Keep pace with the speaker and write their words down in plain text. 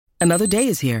Another day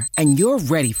is here, and you're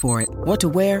ready for it. What to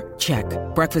wear? Check.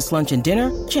 Breakfast, lunch, and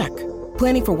dinner? Check.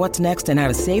 Planning for what's next and how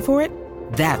to save for it?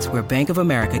 That's where Bank of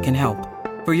America can help.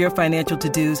 For your financial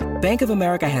to-dos, Bank of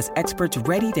America has experts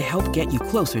ready to help get you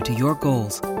closer to your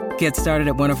goals. Get started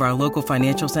at one of our local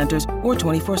financial centers or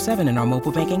 24/7 in our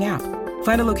mobile banking app.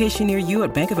 Find a location near you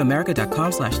at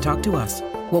bankofamerica.com/talktous.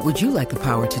 What would you like the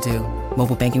power to do?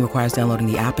 Mobile banking requires downloading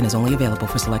the app and is only available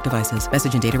for select devices.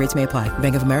 Message and data rates may apply.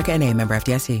 Bank of America N.A., member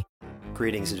FDIC.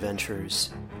 Greetings,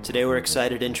 adventurers. Today we're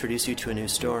excited to introduce you to a new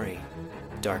story,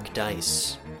 Dark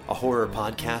Dice, a horror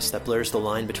podcast that blurs the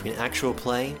line between actual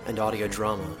play and audio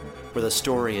drama, where the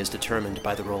story is determined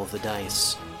by the roll of the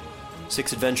dice.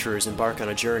 6 adventurers embark on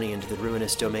a journey into the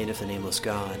ruinous domain of the Nameless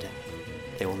God.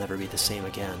 They will never be the same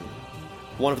again.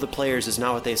 One of the players is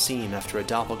not what they seem after a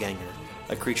doppelganger,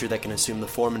 a creature that can assume the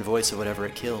form and voice of whatever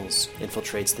it kills,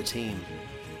 infiltrates the team.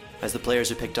 As the players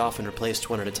are picked off and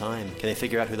replaced one at a time, can they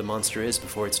figure out who the monster is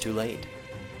before it's too late?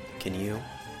 Can you?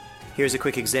 Here's a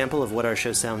quick example of what our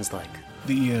show sounds like.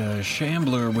 The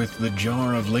shambler with the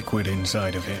jar of liquid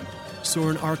inside of him.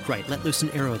 Soren Arkwright let loose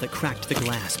an arrow that cracked the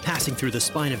glass, passing through the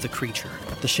spine of the creature.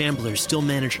 The shambler still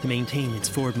managed to maintain its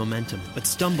forward momentum, but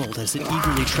stumbled as it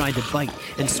eagerly tried to bite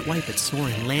and swipe at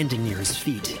Soren, landing near his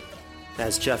feet.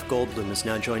 As Jeff Goldblum has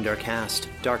now joined our cast,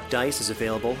 Dark Dice is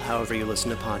available however you listen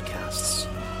to podcasts.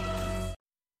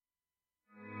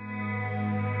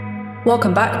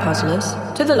 Welcome back, puzzlers,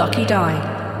 to The Lucky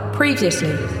Die.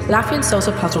 Previously, Laffian solves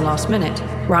a puzzle last minute,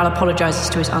 Ral apologizes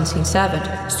to his unseen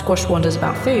servant, Squash wonders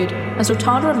about food, and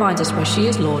Sultana reminds us why she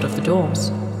is Lord of the Dorms.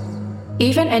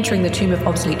 Even entering the Tomb of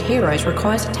Obsolete Heroes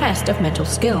requires a test of mental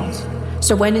skills,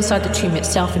 so when inside the tomb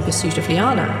itself in pursuit of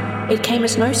Liana, it came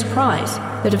as no surprise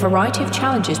that a variety of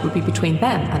challenges would be between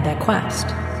them and their quest.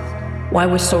 Why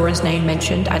was Soren's name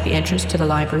mentioned at the entrance to the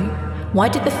library? Why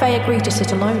did the Fae agree to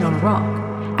sit alone on a rock?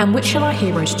 And which shall our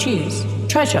heroes choose?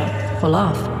 Treasure or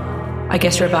love? I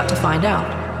guess we're about to find out.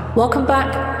 Welcome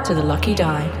back to The Lucky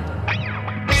Die.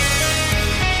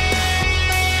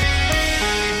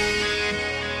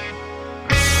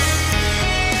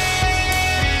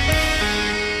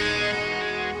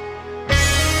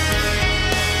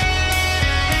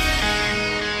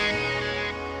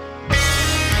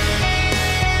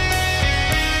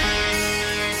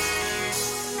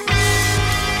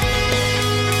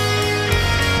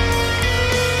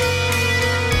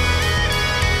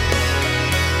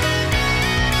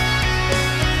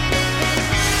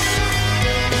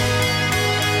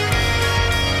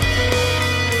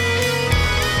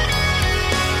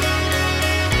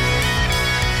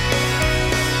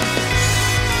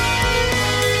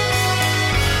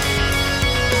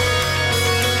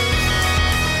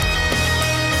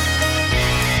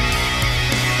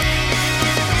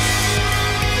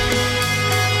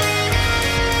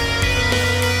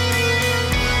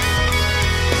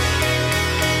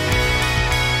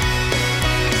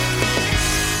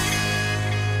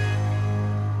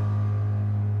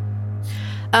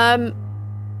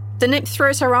 The nymph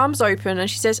throws her arms open and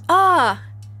she says,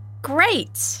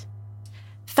 great.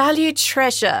 Valued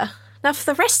treasure. Now for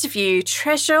the rest of you,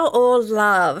 treasure or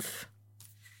love?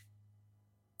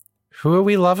 Who are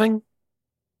we loving?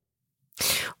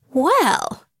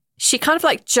 Well, she kind of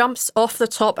like jumps off the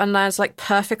top and lands like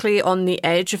perfectly on the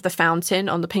edge of the fountain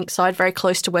on the pink side, very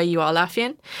close to where you are,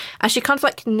 Laffian. And she kind of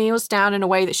like kneels down in a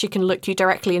way that she can look you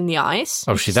directly in the eyes.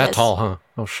 Oh, she's that tall, huh?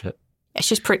 Oh, shit. Yeah,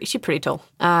 she's pretty tall.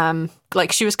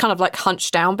 Like she was kind of like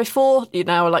hunched down before,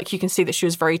 like you can see that she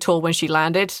was very tall when she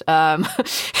landed.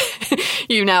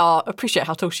 You now appreciate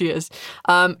how tall she is.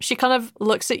 She kind of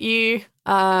looks at you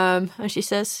and she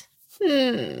says,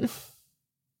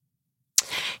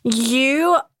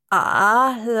 you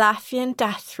are Laffian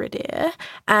Dathradir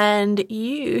and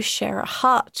you share a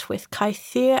heart with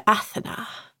Kaithir Athena.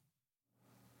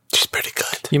 She's pretty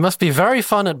good. You must be very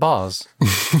fun at bars.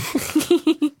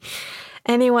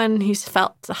 Anyone who's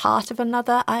felt the heart of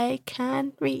another, I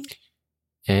can read.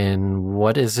 And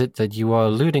what is it that you are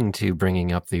alluding to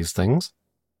bringing up these things?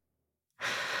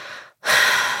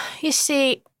 You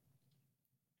see,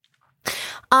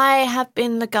 I have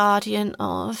been the guardian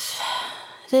of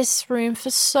this room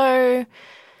for so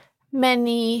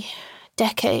many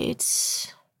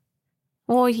decades,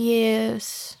 or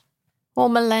years, or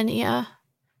millennia,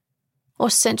 or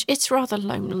centuries. It's rather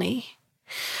lonely.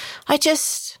 I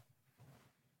just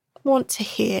want to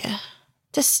hear.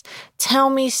 Just tell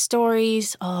me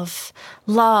stories of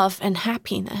love and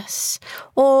happiness.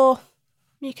 Or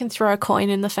you can throw a coin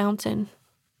in the fountain.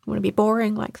 Want to be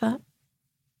boring like that?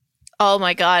 Oh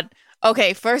my God.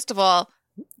 Okay, first of all,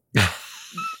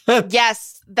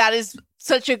 yes, that is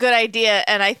such a good idea,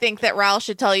 and I think that Ral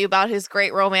should tell you about his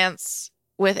great romance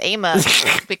with Ama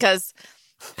because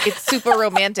it's super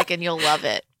romantic and you'll love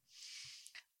it.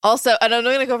 Also, and I'm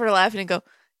going to go over to Laughing and go,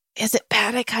 is it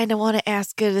bad? I kind of want to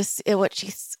ask her to see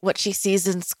what she sees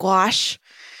in Squash.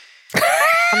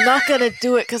 I'm not going to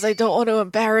do it because I don't want to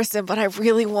embarrass him, but I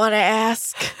really want to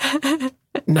ask.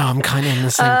 No, I'm kind of in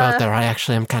the same boat there. I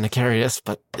actually am kind of curious,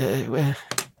 but...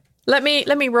 Let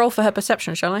me roll for her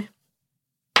perception, shall I?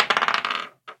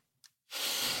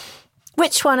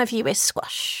 Which one of you is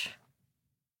Squash?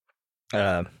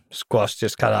 Squash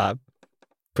just kind of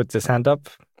puts his hand up.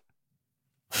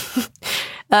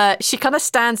 She kind of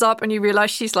stands up and you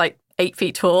realize she's like 8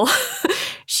 feet tall.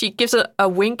 She gives a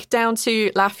wink down to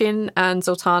Laffian and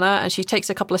Zoltana, and she takes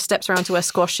a couple of steps around to where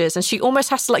Squash is, and she almost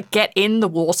has to like get in the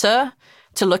water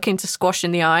to look into Squash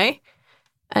in the eye.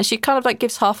 And she kind of like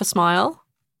gives half a smile,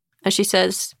 and she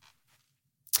says,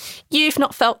 "You've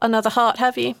not felt another heart,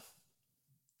 have you?"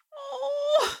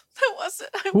 Oh, that wasn't.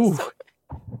 I was so.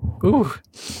 Ooh.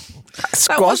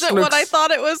 That wasn't what I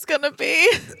thought it was going to be.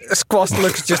 Squash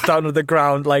looks just down on the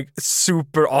ground, like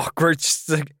super awkward. Just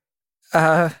like,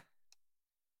 I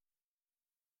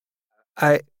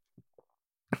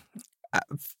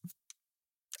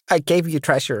gave you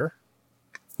treasure.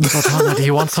 Sultana, do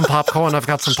you want some popcorn? I've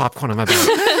got some popcorn in my bag.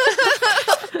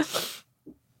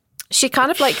 She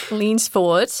kind of like leans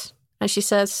forward and she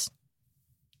says,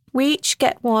 "We each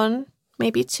get 1,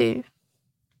 maybe 2.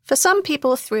 For some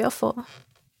people, 3 or 4.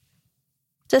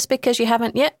 Just because you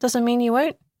haven't yet doesn't mean you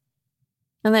won't.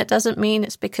 And that doesn't mean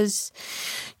it's because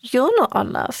you're not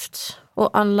unloved or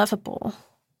unlovable.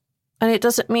 And it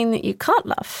doesn't mean that you can't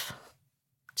love.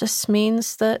 It just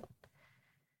means that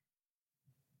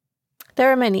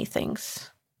there are many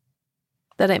things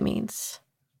that it means.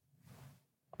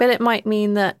 But it might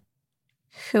mean that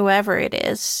whoever it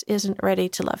is isn't ready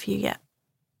to love you yet.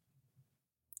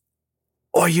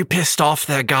 Or you pissed off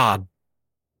their god."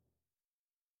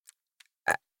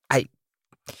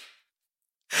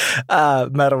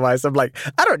 Meta-wise, I'm like,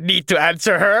 I don't need to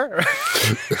answer her.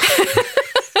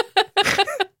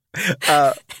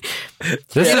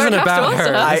 This isn't have to about answer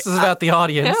her. her. This is about the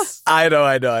audience. I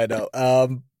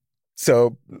know.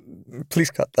 So please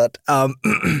cut that.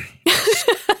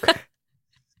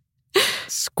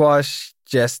 Squash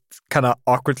just kind of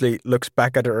awkwardly looks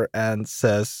back at her and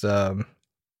says,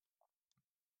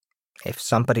 if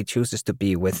somebody chooses to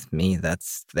be with me,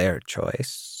 that's their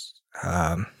choice.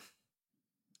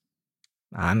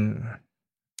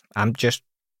 I'm just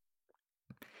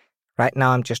right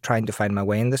now I'm just trying to find my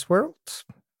way in this world.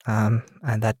 And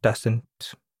that doesn't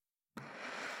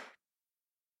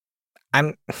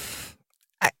I'm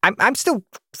still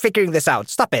figuring this out.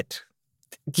 Stop it.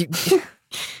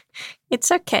 It's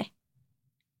okay.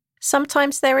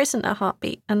 Sometimes there isn't a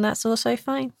heartbeat, and that's also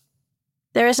fine.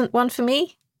 There isn't one for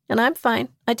me, and I'm fine.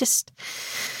 I just...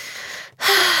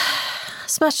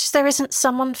 As much as there isn't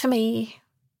someone for me,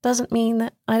 doesn't mean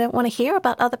that I don't want to hear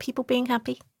about other people being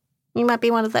happy. You might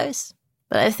be one of those,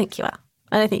 but I don't think you are.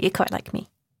 I don't think you're quite like me.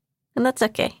 And that's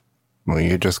okay. Well,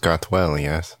 you just got well,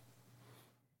 yes.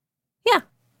 Yeah.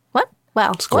 What?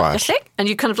 Well, Squash. what, you're sick? And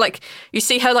you kind of like, you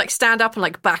see her like stand up and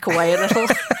like back away a little.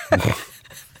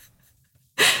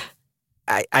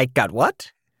 I got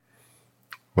what?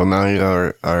 Well, now you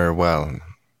are well.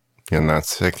 You're not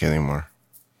sick anymore.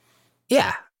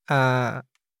 Yeah.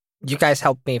 You guys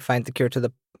helped me find the cure to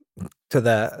the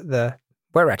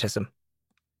whereatism.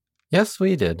 Yes,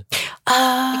 we did.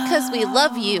 Because we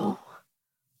love you.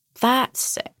 That's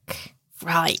sick.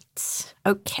 Right.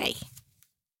 Okay.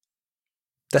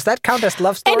 Does that count as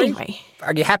love story? Anyway.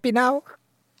 Are you happy now?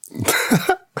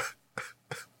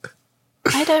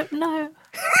 I don't know.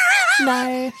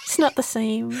 No, it's not the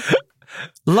same.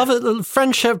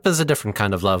 Friendship is a different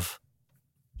kind of love.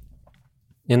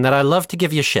 In that I love to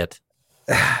give you shit.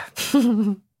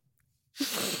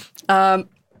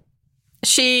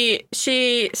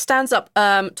 She stands up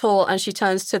tall and she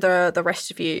turns to the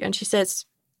rest of you and she says,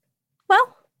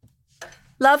 Well,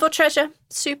 love or treasure,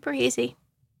 super easy.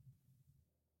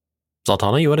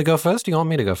 Zoltana, you want to go first? Or you want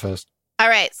me to go first? All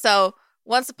right. So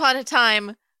once upon a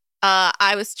time,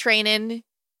 I was training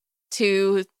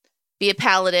to be a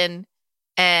paladin,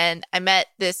 and I met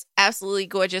this absolutely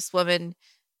gorgeous woman,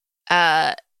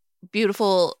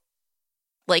 beautiful,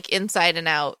 like inside and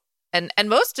out, and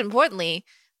most importantly,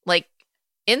 like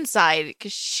inside,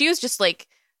 because she was just like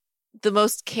the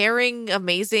most caring,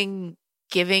 amazing,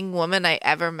 giving woman I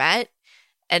ever met,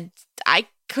 and I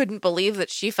couldn't believe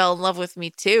that she fell in love with me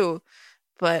too.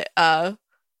 But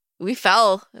we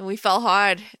fell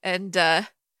hard, and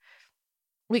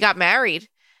we got married.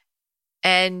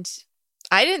 And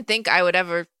I didn't think I would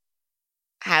ever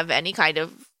have any kind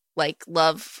of like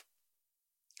love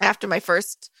after my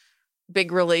first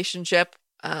big relationship.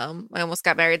 I almost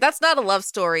got married. That's not a love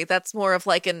story. That's more of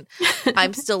like an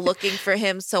I'm still looking for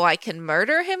him so I can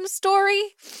murder him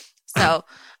story. So,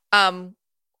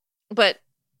 but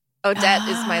Odette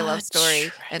is my love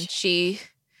story. And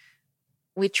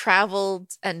we traveled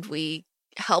and we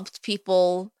helped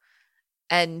people,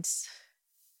 and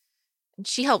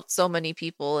she helped so many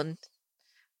people, and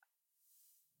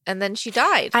then she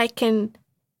died.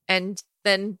 And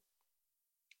then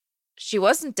she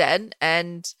wasn't dead,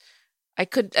 and I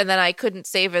couldn't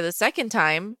save her the second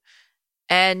time.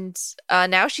 And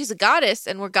now she's a goddess,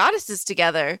 and we're goddesses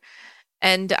together.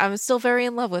 And I'm still very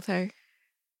in love with her.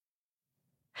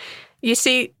 You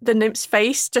see the nymph's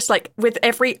face, just like with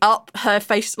every up, her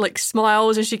face like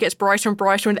smiles and she gets brighter and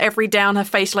brighter, and every down, her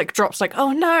face like drops like,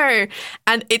 oh no.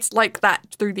 And it's like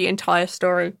that through the entire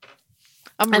story.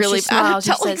 I'm really bad at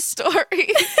telling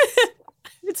stories.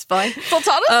 It's fine.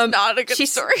 Sultana's not a good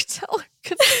storyteller.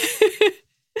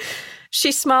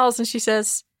 She smiles and she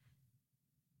says,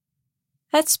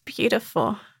 that's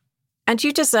beautiful. And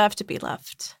you deserve to be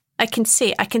loved. I can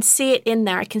see it in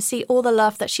there. I can see all the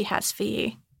love that she has for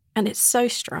you. And it's so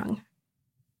strong.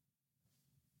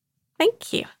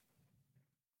 Thank you.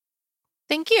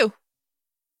 Thank you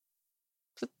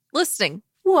for listening.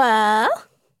 Well,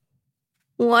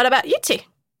 what about you two?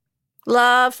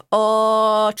 Love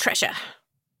or treasure?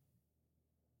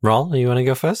 Rawl, you want to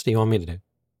go first, or do you want me to do?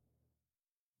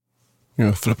 You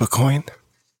want to flip a coin?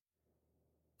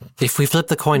 If we flip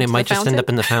the coin, it might just end up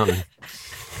in the fountain.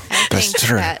 That's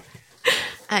true.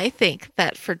 I think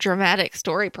that for dramatic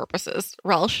story purposes,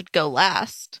 Rawl should go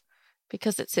last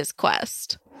because it's his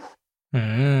quest.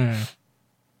 You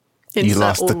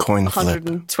lost the coin flip.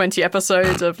 120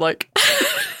 episodes of like...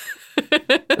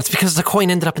 It's because the coin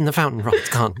ended up in the fountain, Rawl. It's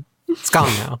gone. It's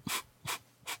gone now.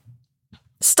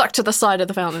 Stuck to the side of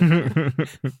the fountain.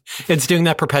 It's doing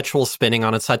that perpetual spinning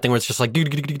on its side thing where it's just like...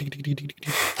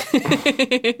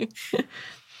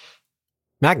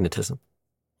 Magnetism.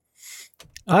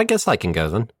 I guess I can go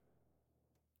then.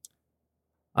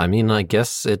 I mean, I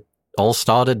guess it all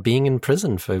started being in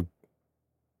prison for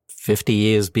 50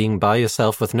 years, being by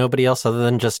yourself with nobody else other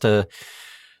than just a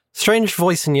strange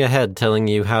voice in your head telling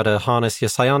you how to harness your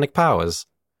psionic powers.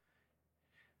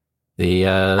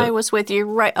 I was with you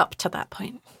right up to that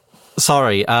point.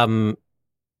 Sorry, how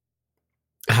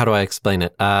do I explain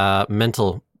it?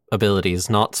 Mental abilities,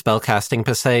 not spellcasting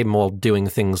per se, more doing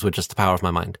things with just the power of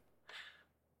my mind.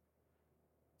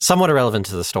 Somewhat irrelevant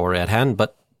to the story at hand,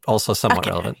 but also somewhat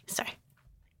relevant. Sorry.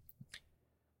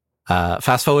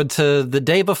 Fast forward to the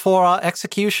day before our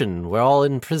execution. We're all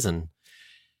in prison.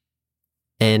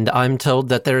 And I'm told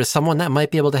that there is someone that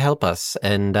might be able to help us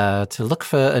and to look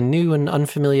for a new and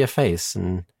unfamiliar face.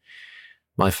 And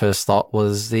my first thought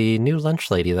was the new lunch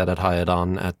lady that I'd hired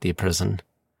on at the prison.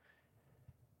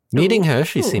 Meeting her,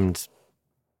 she seemed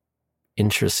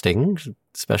interesting,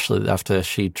 especially after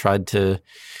she tried to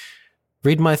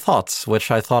read my thoughts,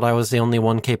 which I thought I was the only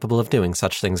one capable of doing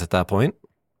such things at that point.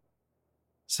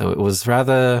 So it was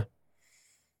rather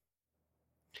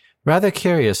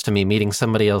curious to me meeting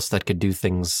somebody else that could do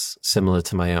things similar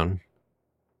to my own.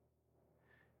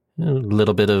 A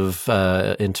little bit of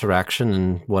interaction,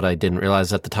 and what I didn't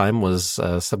realize at the time was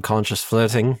subconscious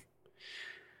flirting.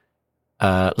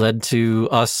 Led to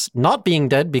us not being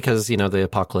dead because, you know, the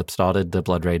apocalypse started, the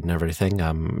blood raid and everything.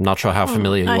 I'm not sure how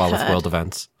familiar you are with world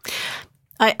events.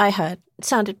 I heard. It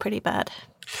sounded pretty bad.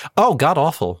 Oh, god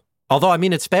awful. Although, I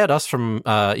mean, it spared us from,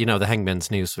 the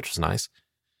hangman's noose, which was nice.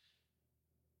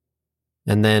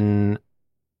 And then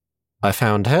I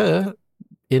found her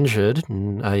injured,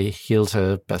 and I healed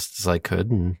her best as I could,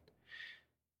 and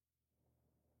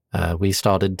we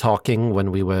started talking when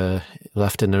we were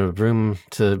left in a room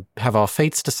to have our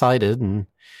fates decided, and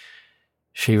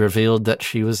she revealed that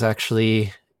she was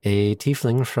actually a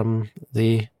tiefling from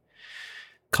the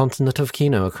continent of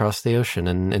Kino across the ocean,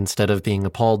 and instead of being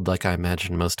appalled like I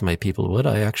imagined most of my people would,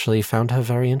 I actually found her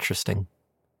very interesting.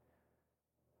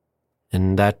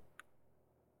 And that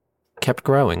kept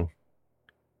growing.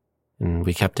 And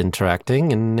we kept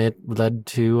interacting, and it led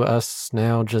to us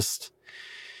now just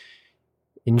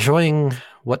enjoying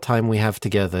what time we have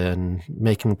together and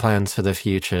making plans for the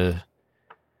future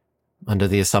under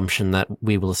the assumption that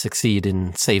we will succeed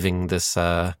in saving this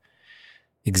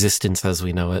existence as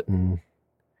we know it. And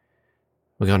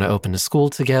we're going to open a school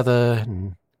together,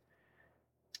 and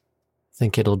I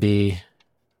think it'll be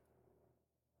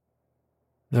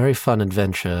a very fun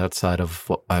adventure outside of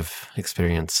what I've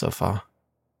experienced so far.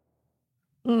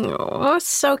 Oh,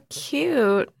 so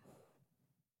cute.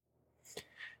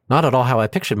 Not at all how I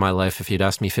pictured my life if you'd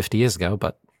asked me 50 years ago,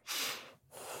 but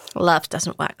Love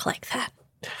doesn't work like that.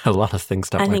 a lot of things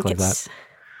don't work like that.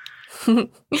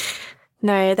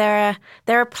 No, there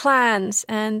are plans,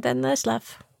 and then there's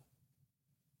love.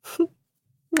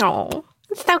 Oh,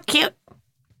 so cute.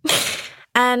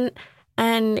 And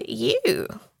you,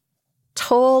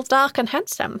 tall, dark, and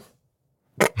handsome.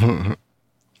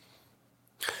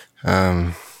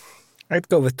 I'd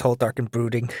go with tall, dark, and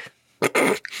brooding.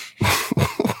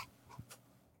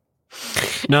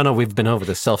 No, we've been over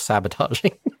the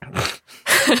self-sabotaging.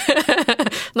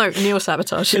 No,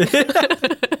 neo-sabotaging.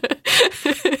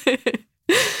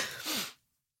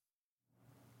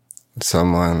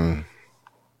 Someone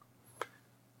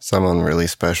really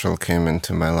special came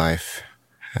into my life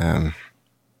at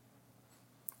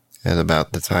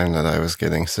about the time that I was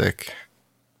getting sick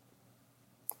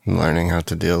and learning how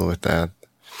to deal with that.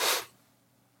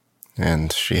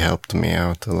 And she helped me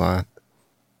out a lot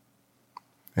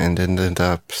and ended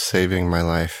up saving my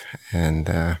life.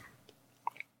 And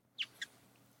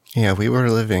yeah, we were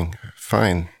living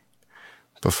fine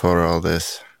before all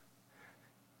this.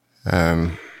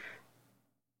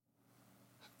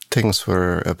 Things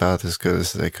were about as good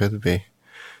as they could be.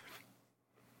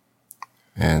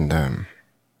 And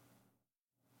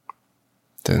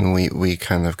then we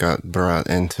kind of got brought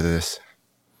into this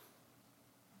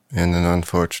in an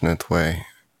unfortunate way.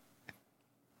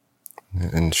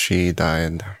 And she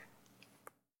died.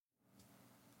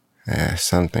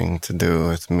 Something to do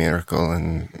with miracle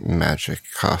and magic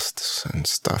costs and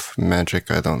stuff. Magic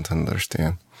I don't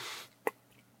understand.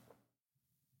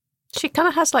 She kind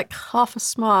of has like half a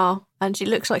smile, and she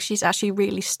looks like she's actually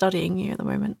really studying you at the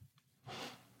moment.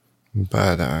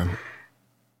 But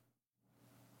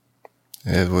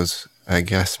it was, I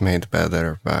guess, made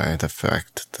better by the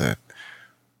fact that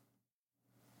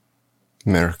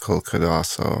Miracle could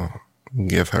also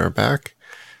give her back.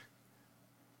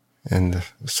 And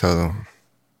so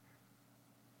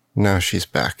now she's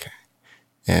back.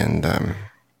 And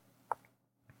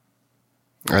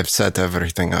I've set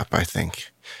everything up, I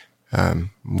think.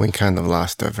 We kind of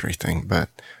lost everything, but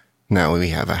now we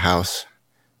have a house.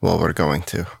 Well, we're going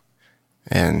to.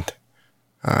 And,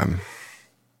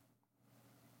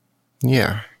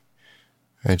 yeah,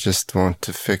 I just want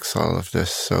to fix all of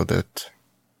this so that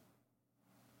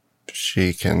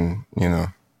she can,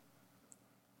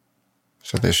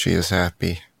 so that she is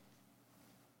happy.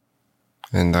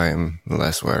 And I am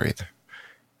less worried.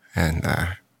 And,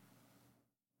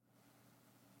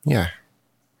 yeah.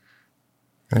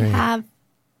 You have a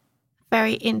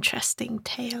very interesting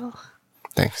tale.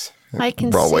 Thanks. I can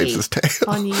Raw see waves his tail.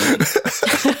 on you.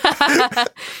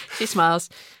 She smiles.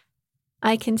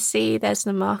 I can see there's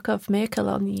the mark of miracle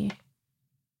on you.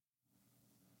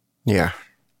 Yeah.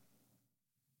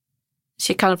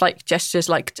 She kind of like gestures,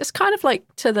 like just kind of like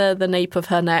to the nape of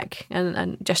her neck,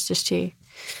 and gestures to you.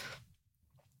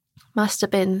 Must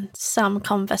have been some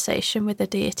conversation with the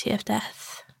deity of death.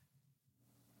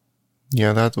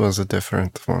 Yeah, that was a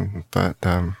different one, but,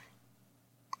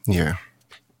 yeah.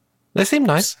 They seem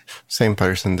nice. Same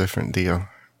person, different deal.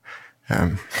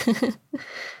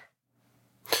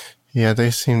 Yeah,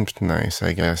 they seemed nice,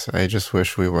 I guess. I just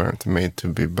wish we weren't made to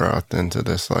be brought into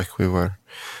this like we were.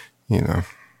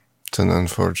 It's an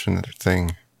unfortunate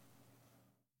thing.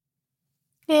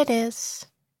 It is.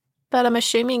 But I'm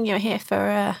assuming you're here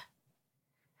for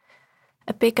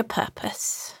a bigger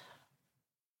purpose.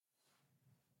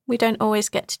 We don't always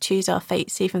get to choose our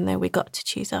fates, even though we got to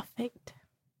choose our fate.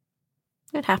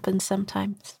 It happens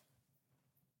sometimes.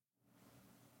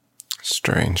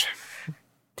 Strange.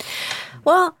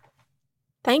 Well,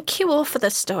 thank you all for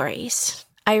the stories.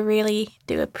 I really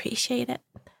do appreciate it.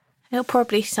 It'll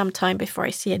probably some time before I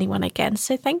see anyone again,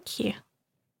 so thank you.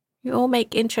 You all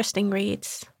make interesting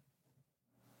reads.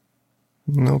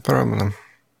 No problem.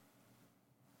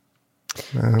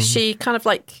 She kind of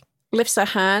like lifts her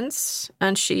hands,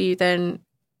 and she then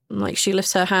she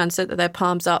lifts her hands so that their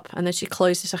palms up, and then she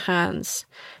closes her hands,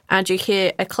 and you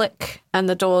hear a click, and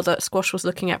the door that Squash was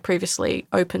looking at previously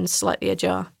opens slightly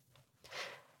ajar.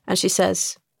 And she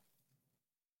says,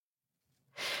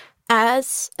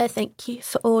 As a thank you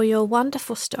for all your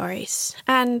wonderful stories,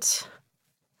 and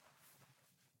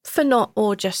for not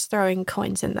all just throwing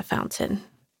coins in the fountain.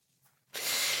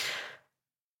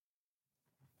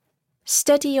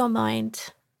 Steady your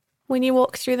mind when you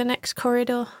walk through the next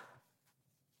corridor,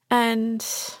 and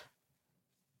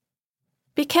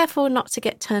be careful not to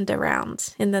get turned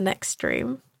around in the next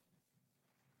room.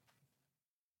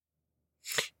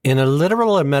 In a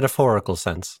literal or metaphorical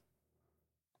sense?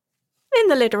 In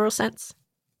the literal sense.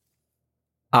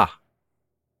 Ah.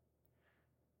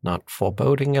 Not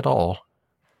foreboding at all.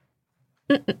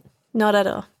 Not at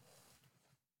all.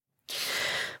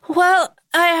 Well,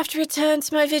 I have to return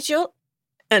to my vigil.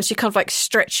 And she kind of like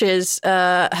stretches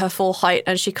her full height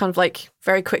and she kind of like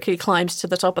very quickly climbs to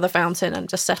the top of the fountain and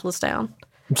just settles down.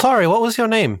 I'm sorry, what was your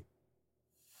name?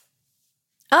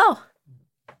 Oh.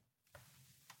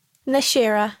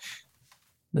 Nashira.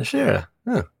 Nashira.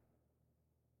 Huh.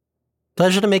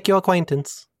 Pleasure to make your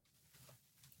acquaintance.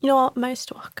 You're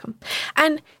most welcome.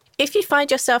 And if you find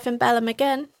yourself in Bellum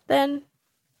again, then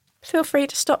feel free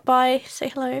to stop by, say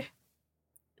hello.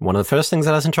 One of the first things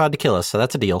that hasn't tried to kill us, so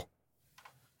that's a deal.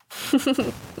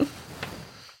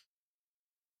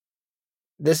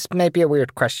 This may be a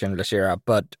weird question, Lashira,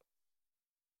 but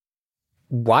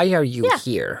why are you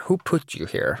here? Who put you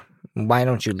here? Why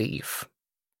don't you leave?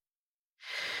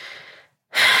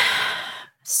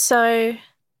 So,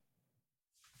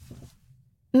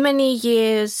 many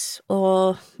years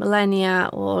or millennia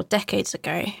or decades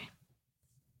ago,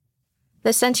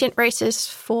 the sentient races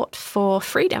fought for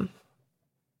freedom.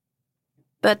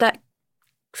 But that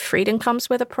freedom comes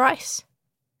with a price.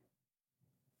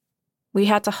 We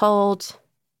had to hold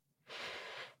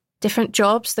different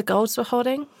jobs the golds were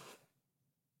holding.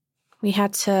 We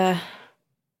had to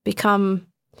become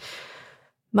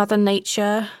Mother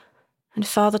Nature and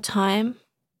Father Time.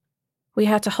 We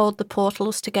had to hold the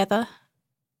portals together.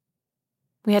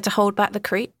 We had to hold back the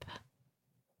creep.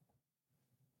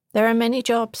 There are many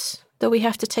jobs that we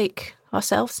have to take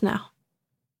ourselves now.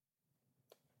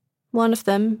 One of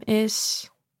them is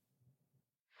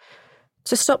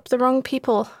to stop the wrong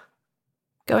people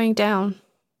going down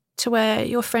to where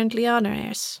your friend Liana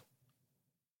is,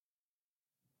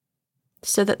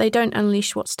 so that they don't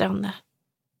unleash what's down there.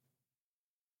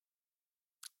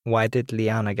 Why did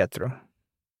Liana get through?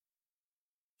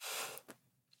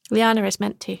 Liana is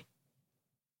meant to.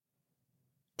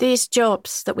 These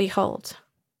jobs that we hold,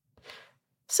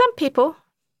 some people,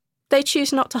 they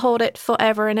choose not to hold it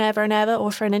forever and ever and ever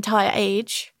or for an entire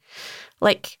age,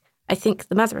 like I think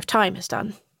the Mother of Time has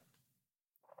done.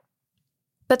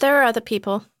 But there are other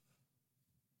people,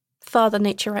 Father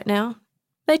Nature right now,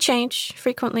 they change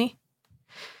frequently.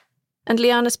 And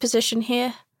Liana's position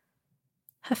here,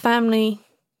 her family,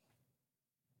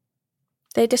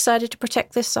 they decided to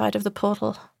protect this side of the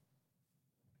portal,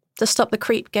 to stop the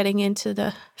creep getting into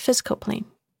the physical plane.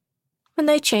 And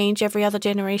they change every other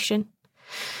generation,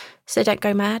 so they don't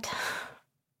go mad.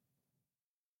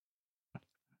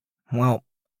 Well,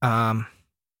 good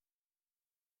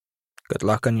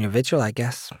luck on your vigil, I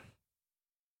guess.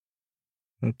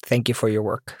 And thank you for your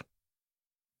work.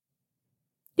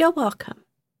 You're welcome.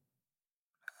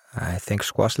 I think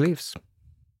Squash leaves.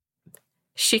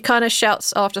 She kind of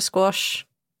shouts after Squash,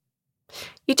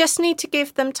 you just need to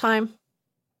give them time.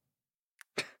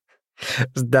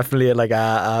 It's definitely like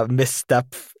a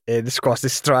misstep in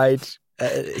Squash's stride.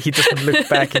 He doesn't look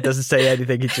back, he doesn't say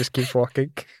anything, he just keeps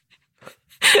walking.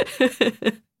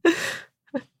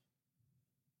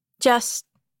 Just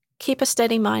keep a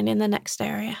steady mind in the next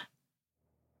area.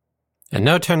 And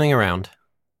no turning around.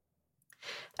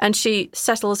 And she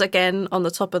settles again on the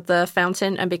top of the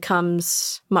fountain and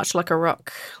becomes much like a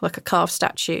rock, like a carved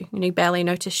statue. And you barely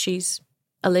notice she's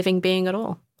a living being at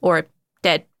all, or a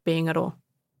dead being at all.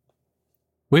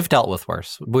 We've dealt with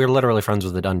worse. We're literally friends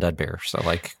with the undead bear, so,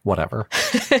 like, whatever.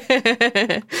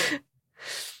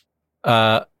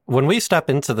 When we step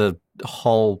into the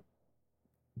whole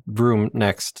room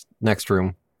next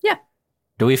room, yeah,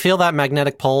 do we feel that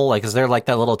magnetic pull? Like, is there, like,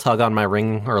 that little tug on my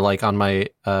ring or, like, on my,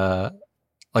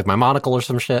 like, my monocle or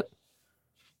some shit?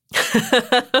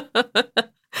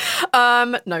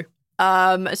 No.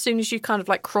 As soon as you kind of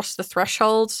like cross the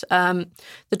threshold, the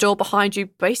door behind you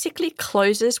basically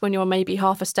closes when you're maybe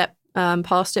half a step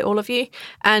past it, all of you.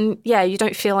 And yeah, you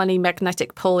don't feel any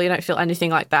magnetic pull. You don't feel anything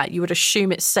like that. You would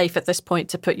assume it's safe at this point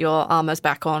to put your armors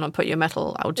back on and put your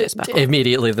metal alges back on.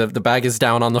 Immediately, the bag is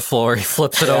down on the floor. He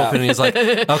flips it open and he's like,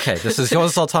 okay, this is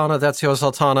yours, Zoltana. That's yours,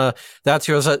 Zoltana. That's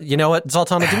yours. You know what,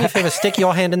 Zoltana, do me a favor. Stick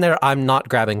your hand in there. I'm not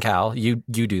grabbing Cal. You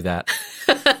do that.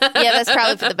 Yeah, that's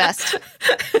probably for the best.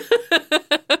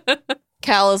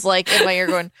 Cal is like in my ear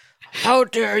going, how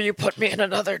dare you put me in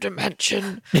another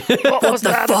dimension? What was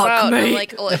that about? I'm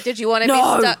like, well, did you want to be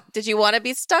stuck? Did you want to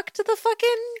be stuck to the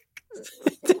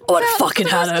fucking? What fucking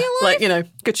had her? Like, you know,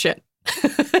 good shit.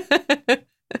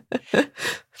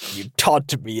 You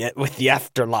taunted me with the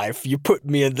afterlife. You put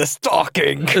me in the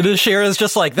stocking. And Shira's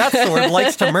just like, that sword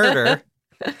likes to murder.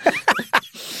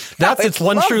 That's its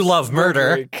one true love,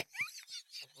 murder.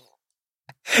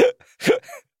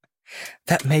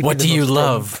 That may what be do you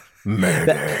love?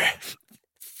 Murder.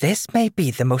 This may be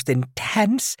the most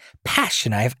intense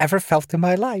passion I have ever felt in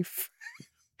my life.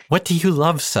 What do you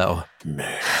love so?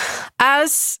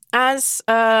 As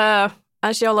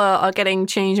y'all are getting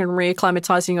changed and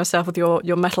reacclimatizing yourself with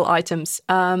your metal items,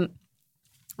 the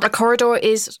corridor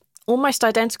is almost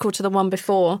identical to the one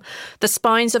before. The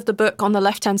spines of the book on the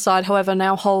left-hand side, however,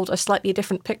 now hold a slightly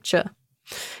different picture.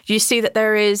 You see that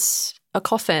there is a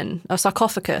coffin, a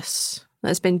sarcophagus,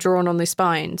 that's been drawn on the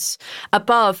spines.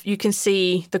 Above, you can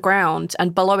see the ground,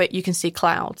 and below it, you can see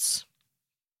clouds.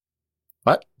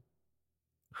 What?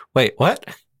 Wait, what?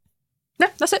 No,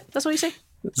 that's it. That's all you see.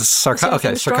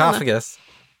 Sarcophagus.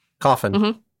 Coffin.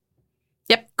 Mm-hmm.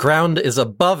 Yep. Ground is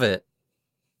above it.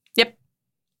 Yep.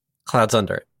 Clouds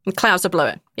under it. And clouds are below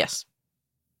it, yes.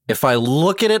 If I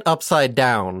look at it upside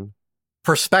down,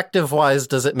 perspective-wise,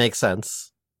 does it make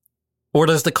sense? Or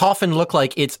does the coffin look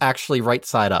like it's actually right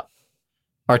side up,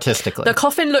 artistically? The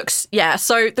coffin looks,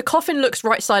 so the coffin looks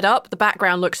right side up, the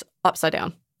background looks upside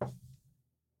down.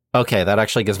 Okay, that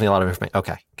actually gives me a lot of information.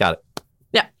 Okay, got it.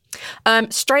 Yeah.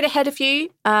 Straight ahead of you,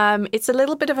 it's a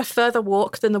little bit of a further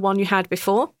walk than the one you had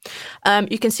before.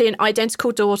 You can see an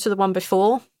identical door to the one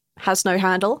before, has no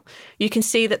handle. You can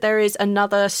see that there is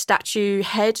another statue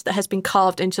head that has been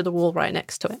carved into the wall right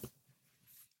next to it.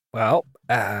 Well,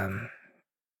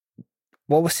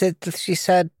 what was it that she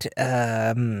said?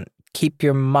 Keep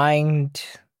your mind...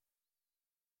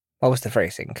 What was the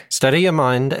phrasing? Steady your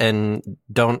mind and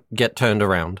don't get turned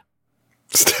around.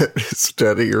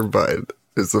 Steady your mind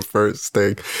is the first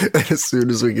thing. And as soon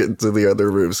as we get into the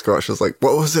other room, Squash is like,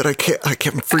 what was it? I kept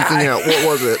freaking out. What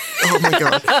was it? Oh my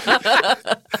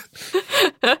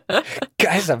God.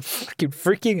 Guys, I'm fucking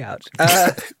freaking out.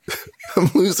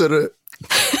 I'm losing it.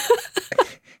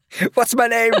 What's my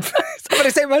name?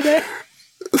 Somebody say my name.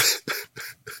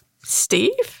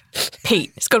 Steve?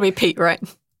 Pete. It's got to be Pete, right?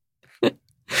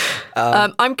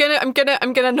 I'm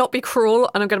gonna not be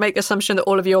cruel, and I'm gonna make the assumption that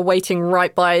all of you are waiting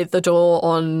right by the door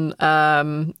on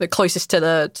the closest to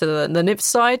the nymph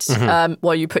side,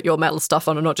 while you put your metal stuff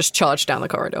on and not just charge down the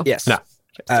corridor. Yes. No.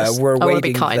 We're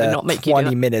waiting be kind and not make you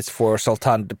 20 minutes for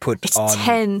Sultan to put It's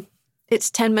on... It's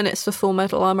 10 minutes for full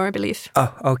metal armor, I believe.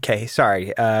 Oh, okay.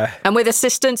 Sorry. And with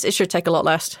assistance, it should take a lot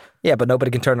less. Yeah, but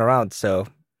nobody can turn around, so...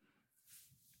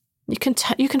 You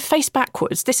can face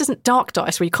backwards. This isn't Dark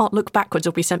Dice where you can't look backwards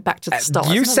or be sent back to the start.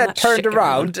 You said turned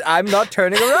around. I'm not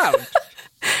turning around.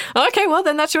 Okay, well,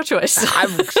 then that's your choice.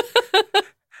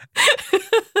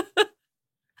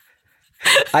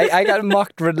 I got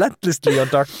mocked relentlessly on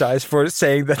Dark Dice for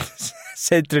saying that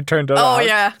Sentry turned around. Oh,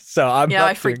 yeah. So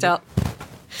I freaked out.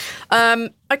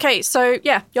 Okay, so,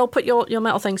 yeah, you'll put your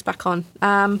metal things back on.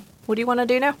 What do you want to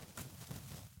do now?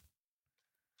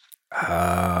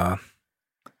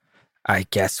 I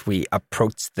guess we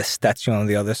approach the statue on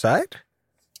the other side.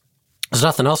 There's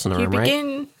nothing else in the room,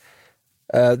 right?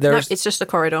 No, it's just the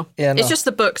corridor. Yeah, no. It's just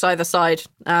the books either side,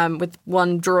 with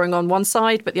one drawing on one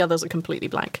side, but the others are completely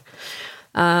blank.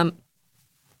 As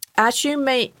you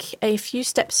make a few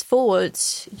steps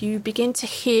forwards, you begin to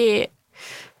hear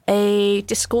a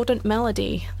discordant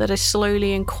melody that is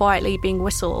slowly and quietly being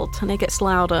whistled, and it gets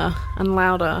louder and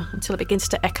louder until it begins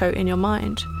to echo in your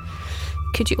mind.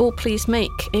 Could you all please make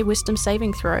a wisdom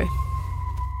saving throw?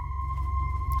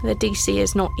 The DC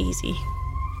is not easy.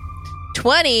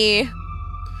 20.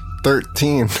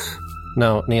 13.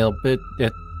 No, Neil,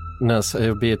 so it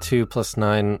would be a 2 plus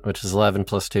 9, which is 11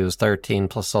 plus 2 is 13,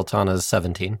 plus Sultana is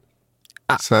 17.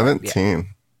 17.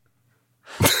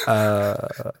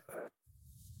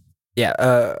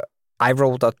 I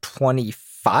rolled a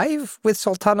 25 with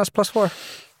Sultana's plus 4.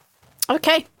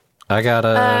 Okay. I got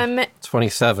a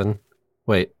 27.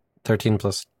 Wait, 13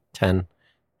 plus 10,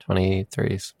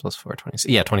 23 plus 4,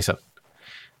 26. Yeah, 27.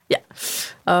 Yeah.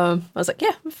 I was like,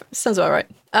 yeah, sounds about right.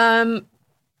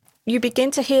 You begin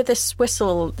to hear this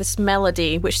whistle, this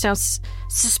melody, which sounds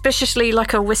suspiciously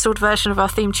like a whistled version of our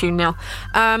theme tune now.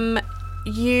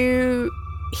 You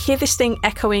hear this thing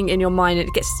echoing in your mind, and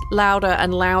it gets louder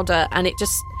and louder, and it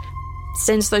just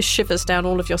sends those shivers down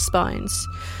all of your spines.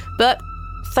 But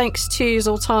thanks to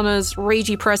Zoltana's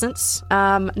ragey presence,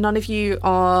 none of you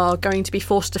are going to be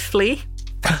forced to flee,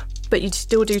 but you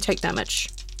still do take damage.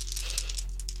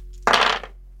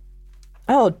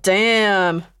 Oh,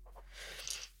 damn.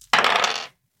 I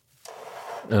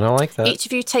don't like that. Each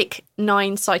of you take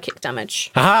 9 psychic damage.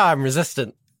 Aha, I'm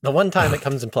resistant. The one time it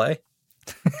comes in play.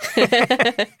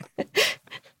 I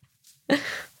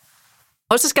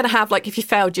was just going to have, if you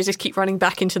failed, you just keep running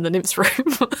back into the nymph's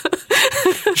room.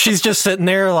 She's just sitting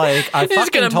there like, I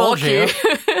fucking told you.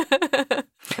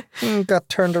 Got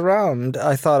turned around.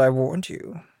 I thought I warned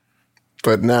you.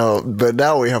 But now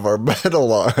we have our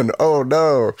medal on. Oh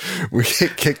no. We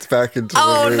get kicked back into the room.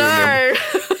 Oh no.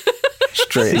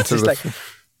 Straight into the...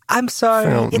 I'm sorry.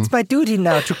 Fountain. It's my duty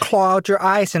now to claw out your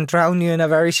eyes and drown you in a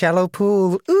very shallow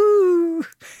pool. Ooh.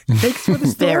 Thanks for the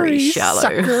story, Very shallow.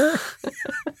 sucker.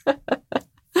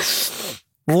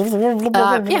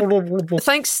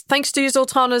 Thanks to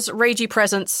Zoltana's ragey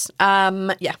presence,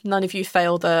 none of you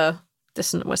fail the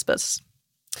dissonant whispers.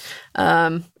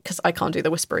 Because I can't do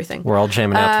the whispery thing. We're all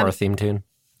jamming out to our theme tune.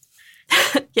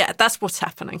 Yeah, that's what's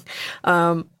happening.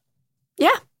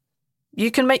 You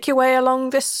can make your way along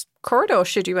this corridor,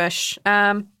 should you wish.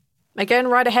 Again,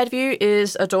 right ahead of you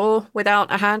is a door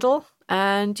without a handle,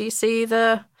 and you see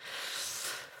the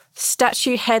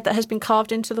statue head that has been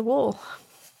carved into the wall.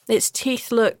 Its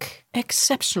teeth look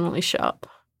exceptionally sharp.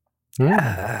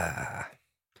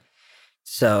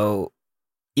 So,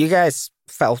 you guys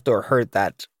felt or heard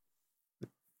that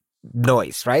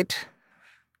noise, right?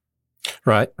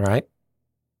 Right.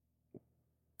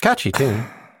 Catchy tune.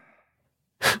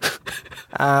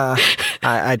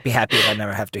 I'd be happy if I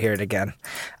never have to hear it again.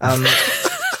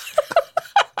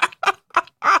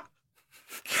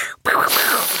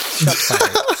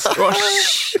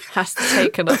 Squash has to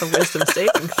take another wisdom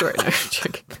saving throw. No, I'm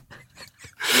joking.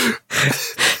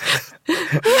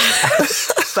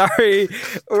 Sorry,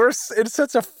 we're in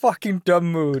such a fucking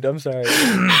dumb mood. I'm sorry.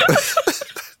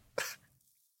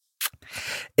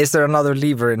 Is there another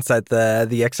lever inside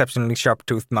the exceptionally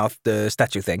sharp-toothed mouth, the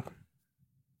statue thing?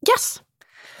 Yes.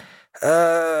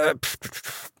 I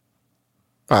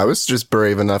was just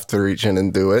brave enough to reach in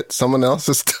and do it. Someone else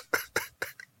is...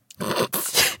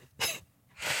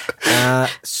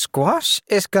 Squash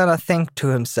is gonna think to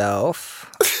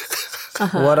himself,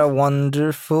 what a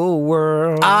wonderful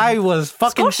world. I was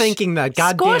fucking thinking that.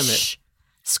 God damn it.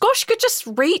 Squash could just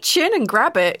reach in and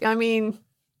grab it. I mean...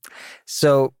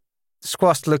 So,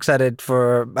 Squash looks at it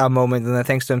for a moment and then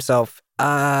thinks to himself,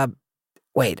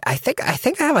 wait, I think I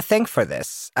have a thing for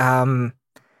this.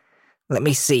 Let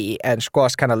me see. And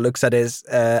Squash kind of looks at his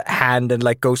hand and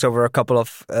like goes over a couple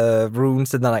of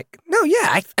runes and then like, no,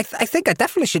 yeah, I think I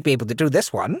definitely should be able to do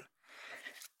this one.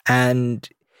 And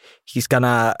he's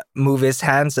gonna move his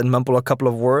hands and mumble a couple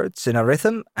of words in a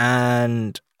rhythm,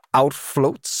 and out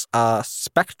floats a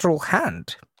spectral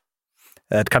hand.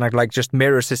 It kind of like just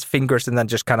mirrors his fingers and then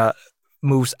just kind of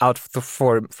moves out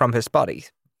from his body.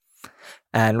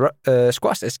 And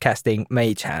Squash is casting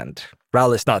Mage Hand.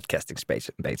 Ral is not casting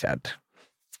Mage Hand.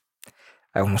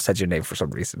 I almost said your name for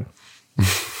some reason.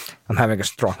 I'm having a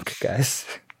stroke, guys.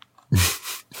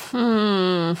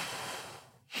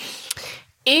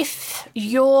 If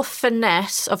your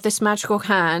finesse of this magical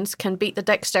hand can beat the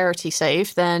dexterity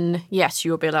save, then yes,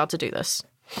 you will be allowed to do this.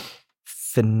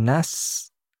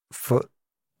 Finesse?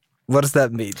 What does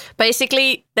that mean?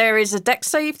 Basically, there is a dex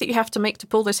save that you have to make to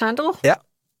pull this handle. Yeah.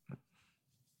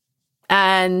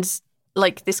 And,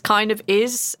 like, this kind of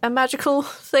is a magical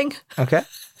thing. Okay.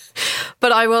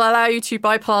 But I will allow you to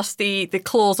bypass the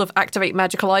clause of activate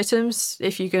magical items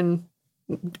if you can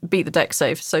beat the dex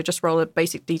save. So just roll a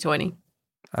basic d20.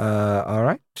 All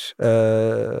right.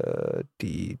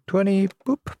 D20.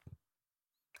 Boop.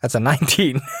 That's a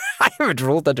 19. I haven't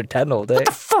rolled under 10 all day. What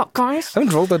the fuck, guys? I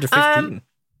haven't rolled under 15.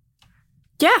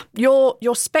 Yeah,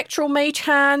 your spectral mage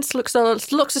hand looks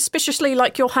suspiciously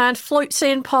like your hand floats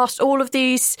in past all of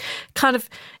these kind of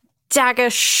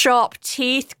dagger-sharp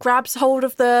teeth, grabs hold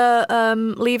of the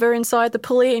lever inside the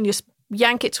pulley, and you just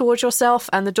yank it towards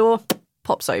yourself, and the door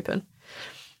pops open.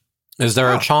 Is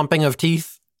there a chomping of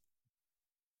teeth?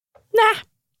 Nah.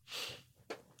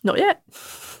 Not yet.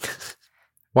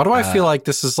 Why do I feel like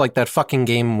this is like that fucking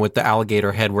game with the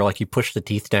alligator head where like you push the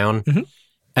teeth down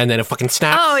and then it fucking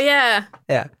snaps? Oh, yeah.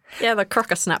 Yeah. Yeah, the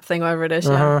crocker snap thing, whatever it is.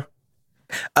 Uh-huh.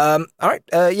 Yeah. All right.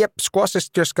 Yep. Squash is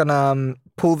just gonna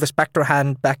pull the spectral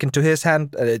hand back into his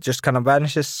hand. It just kind of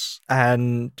vanishes,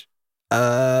 and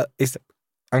okay.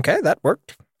 That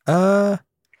worked. I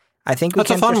think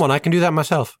That's a fun one. I can do that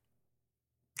myself.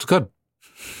 It's good.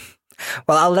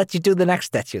 Well, I'll let you do the next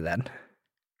statue then.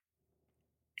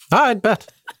 I'd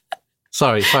bet.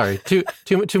 Sorry. Too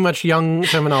much young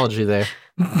terminology there.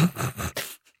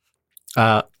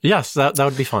 Yes, that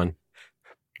would be fun.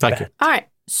 Thank you. All right.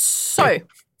 So,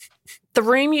 the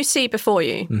room you see before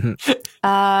you,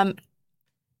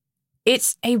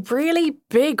 it's a really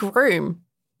big room.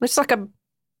 It's like a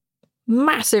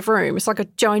massive room. It's like a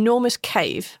ginormous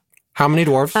cave. How many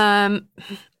dwarves?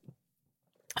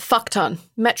 Fuck ton.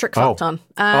 Metric fuck ton.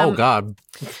 Oh, God.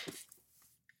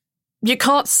 You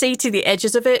can't see to the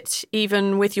edges of it,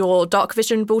 even with your dark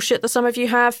vision bullshit that some of you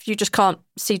have. You just can't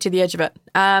see to the edge of it.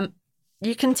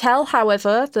 You can tell,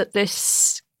 however, that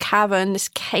this cavern, this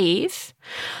cave,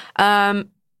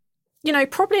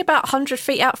 probably about 100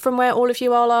 feet out from where all of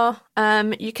you all are,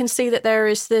 you can see that there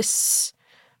is this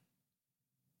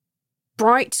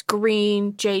bright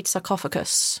green jade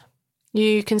sarcophagus.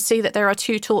 You can see that there are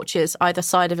 2 torches either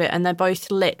side of it, and they're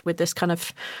both lit with this kind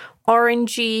of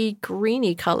orangey,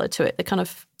 greeny colour to it.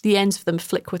 The ends of them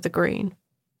flick with the green.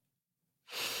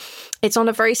 It's on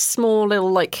a very small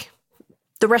little,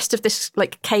 the rest of this,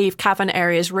 cave cavern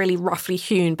area is really roughly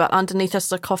hewn, but underneath the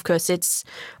sarcophagus, it's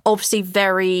obviously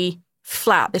very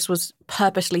flat. This was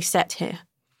purposely set here.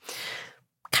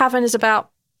 Cavern is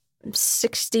about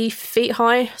 60 feet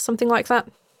high, something like that.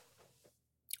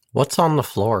 What's on the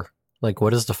floor?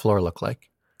 What does the floor look like?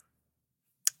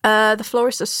 The floor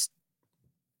is just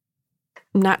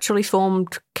naturally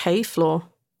formed cave floor.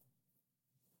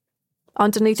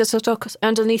 Underneath the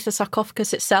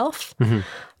sarcophagus itself,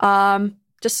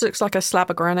 just looks like a slab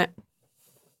of granite.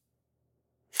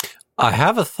 I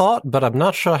have a thought, but I'm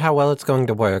not sure how well it's going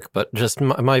to work, but just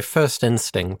my first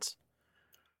instinct.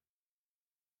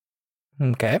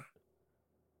 Okay.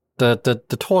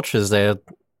 The torches there,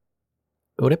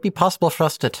 would it be possible for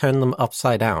us to turn them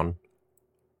upside down?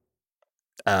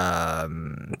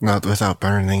 Not without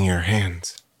burning your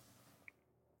hands.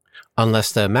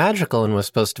 Unless they're magical and we're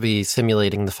supposed to be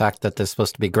simulating the fact that there's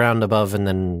supposed to be ground above and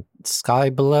then sky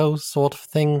below sort of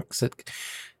thing.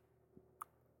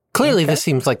 Clearly, this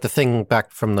seems like the thing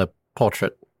back from the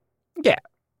portrait. Yeah.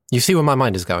 You see where my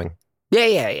mind is going?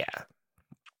 Yeah.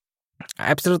 I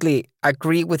absolutely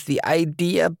agree with the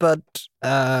idea, but...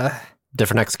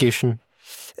 Different execution?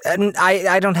 And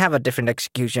I don't have a different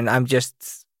execution. I'm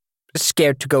just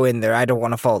scared to go in there. I don't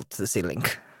want to fall to the ceiling.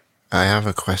 I have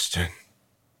a question.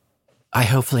 I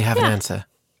hopefully have an answer.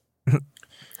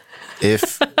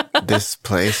 If this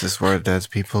place is where dead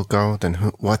people go, then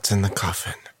what's in the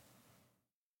coffin?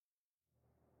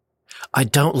 I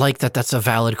don't like that that's a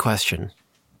valid question.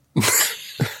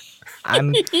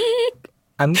 I'm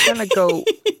gonna go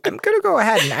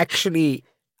ahead and actually,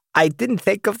 I didn't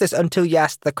think of this until you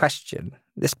asked the question.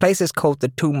 This place is called the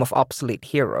Tomb of Obsolete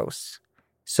Heroes.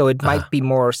 So it might be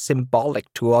more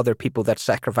symbolic to other people that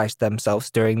sacrificed themselves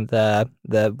during the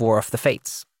War of the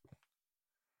Fates.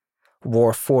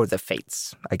 War for the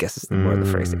Fates, I guess is the more the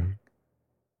phrasing.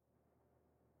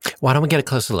 Why don't we get a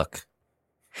closer look?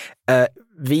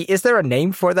 V, is there a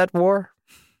name for that war?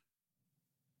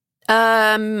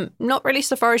 Not really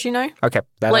so far as you know. Okay.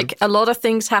 A lot of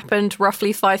things happened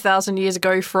roughly 5,000 years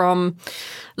ago, from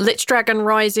Lich Dragon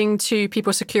rising to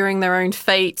people securing their own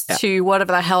fate to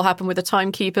whatever the hell happened with the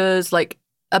Timekeepers.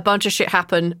 A bunch of shit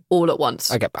happened all at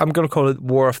once. Okay, I'm going to call it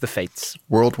War of the Fates.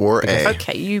 World War A.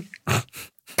 Okay, you...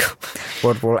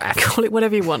 World War F. Call it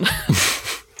whatever you want.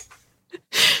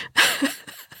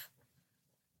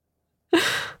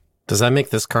 Does that make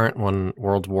this current one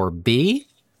World War B?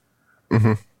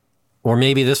 Mm-hmm. Or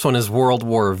maybe this one is World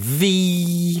War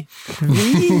V.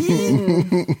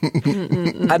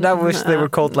 And I wish they were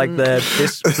called the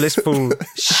blissful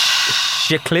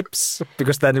Shiclips,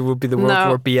 because then it would be the World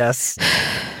War BS.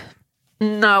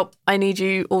 No, I need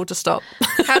you all to stop.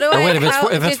 How do I? Wait,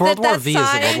 if it's World War V,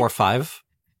 is it World War 5?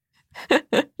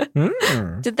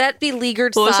 Did that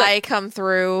beleaguered sigh come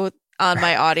through on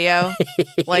my audio?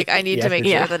 I need to make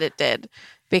sure that it did,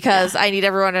 because I need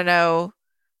everyone to know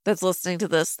that's listening to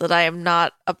this that I am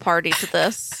not a party to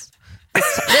this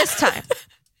this time.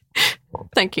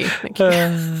 Thank you.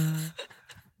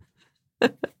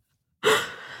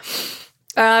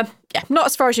 Not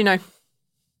as far as you know.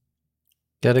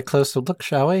 Get a closer look,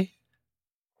 shall we?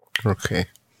 Okay.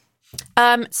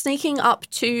 Sneaking up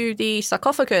to the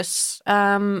sarcophagus,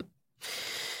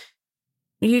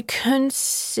 you can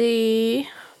see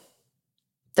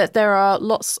that there are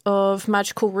lots of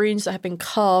magical runes that have been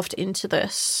carved into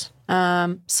this.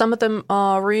 Some of them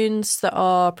are runes that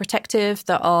are protective,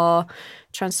 that are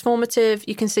transformative.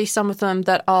 You can see some of them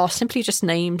that are simply just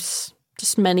names,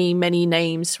 just many, many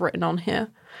names written on here.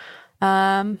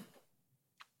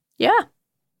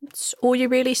 It's all you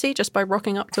really see just by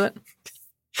rocking up to it.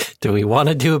 Do we want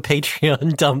to do a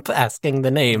Patreon dump asking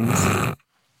the names?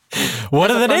 What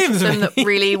are the names? Them that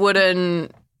really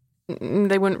wouldn't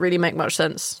really make much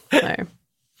sense. No.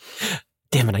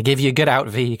 Damn it, I gave you a good out,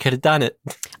 V. You could have done it.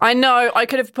 I know. I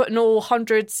could have put in all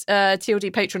hundreds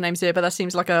TLD patron names here, but that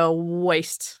seems like a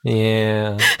waste.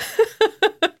 Yeah.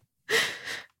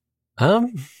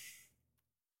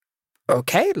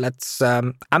 Okay, let's...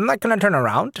 I'm not going to turn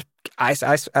around. I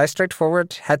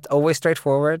straightforward. Head always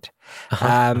straightforward.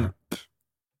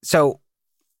 So,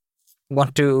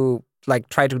 want to,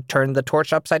 try to turn the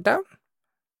torch upside down?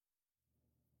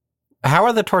 How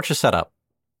are the torches set up?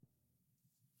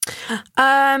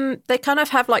 They kind of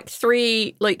have like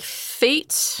 3 like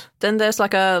feet. Then there's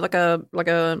like a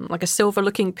silver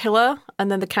looking pillar,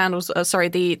 and then the candles.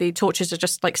 The torches are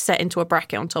just like set into a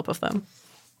bracket on top of them.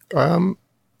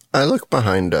 I look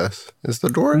behind us. Is the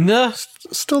door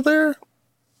still there?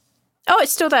 Oh,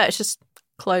 it's still there. It's just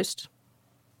closed.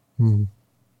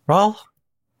 Roll.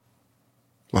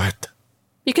 What?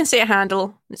 You can see a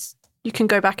handle. You can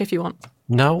go back if you want.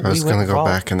 No, I was going to go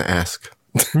back and ask.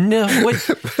 No,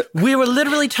 we were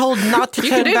literally told not to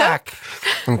turn back.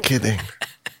 I'm kidding.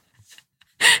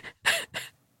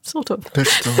 Sort of.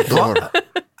 There's still a door.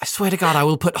 I swear to God, I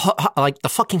will put the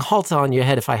fucking halter on your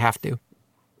head if I have to.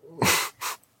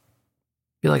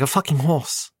 Be like a fucking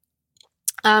horse.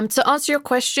 To answer your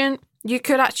question, you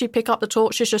could actually pick up the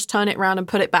torches, just turn it around and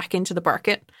put it back into the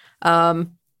bracket.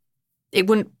 It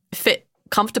wouldn't fit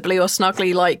comfortably or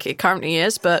snugly like it currently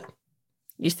is, but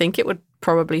you think it would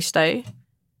probably stay.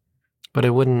 But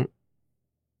it wouldn't.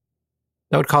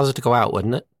 That would cause it to go out,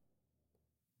 wouldn't it?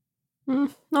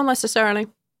 Not necessarily.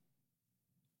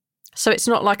 So it's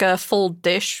not like a full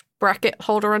dish bracket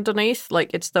holder underneath.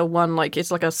 Like it's the one, like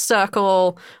it's like a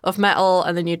circle of metal,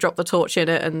 and then you drop the torch in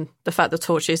it, and the fact the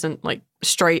torch isn't like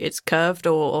straight, it's curved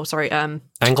or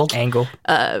angled.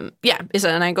 Is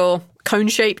it an angle, cone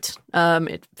shaped?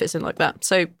 It fits in like that.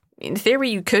 So in theory,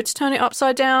 you could turn it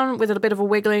upside down with a bit of a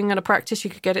wiggling and a practice. You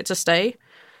could get it to stay.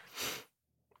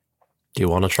 Do you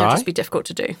want to try? It'd just be difficult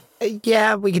to do.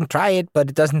 Yeah, we can try it, but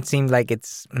it doesn't seem like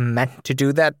it's meant to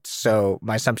do that. So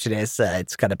my assumption is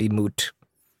it's going to be moot.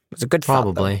 It's a good thought,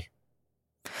 probably.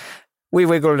 We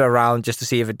wiggled around just to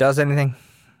see if it does anything.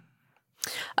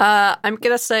 I'm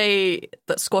going to say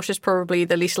that squash is probably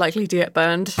the least likely to get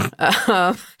burned.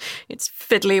 It's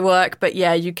fiddly work, but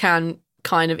yeah, you can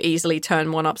kind of easily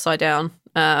turn one upside down.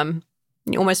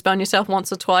 You almost burn yourself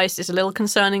once or twice. It's a little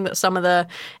concerning that some of the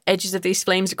edges of these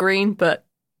flames are green, but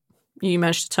you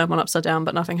managed to turn one upside down,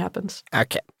 but nothing happens.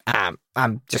 Okay.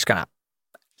 I'm just going to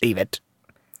leave it.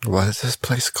 What is this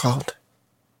place called?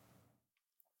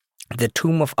 The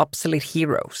Tomb of Obsolete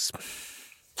Heroes.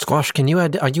 Squash,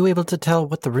 are you able to tell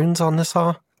what the runes on this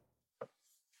are?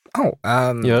 Oh,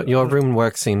 Your rune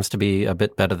work seems to be a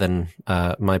bit better than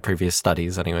my previous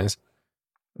studies, anyways.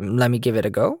 Let me give it a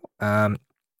go.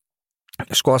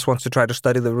 Squash wants to try to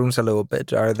study the runes a little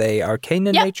bit. Are they arcane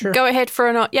in nature? Go ahead for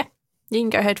an you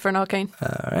can go ahead for an arcane.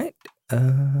 All right.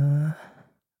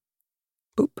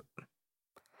 Boop.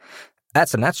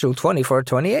 That's a natural 20 for a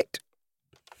 28.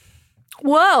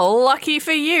 Well, lucky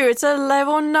for you, it's a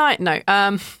level 9. No,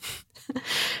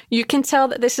 you can tell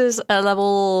that this is a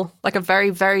level, like a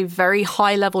very, very, very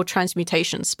high level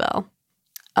transmutation spell.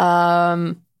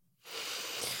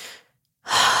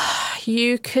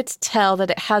 You could tell that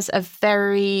it has a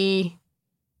very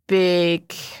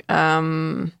big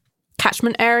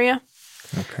catchment area.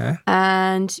 Okay.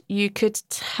 And you could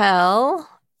tell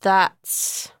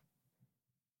that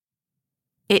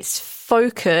its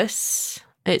focus,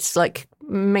 its like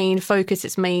main focus,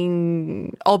 its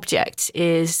main object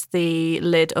is the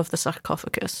lid of the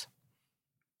sarcophagus.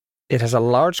 It has a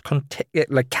large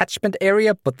catchment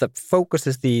area, but the focus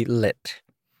is the lid.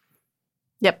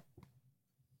 Yep.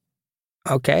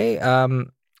 Okay.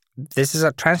 This is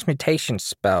a transmutation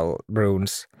spell,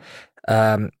 runes,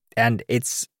 and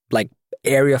its like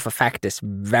area of effect is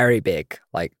very big,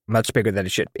 like much bigger than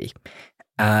it should be,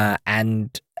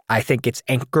 and I think its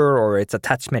anchor or its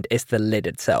attachment is the lid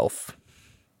itself.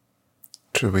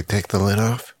 Should we take the lid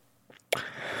off?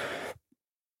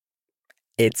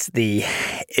 It's the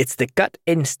gut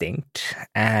instinct.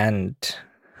 And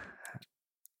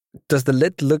does the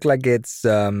lid look like it's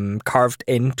carved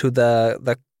into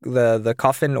the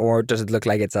coffin, or does it look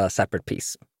like it's a separate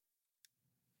piece?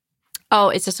 Oh,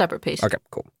 it's a separate piece. Okay,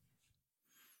 cool.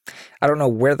 I don't know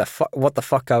what the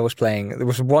fuck I was playing. There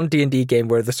was one D&D game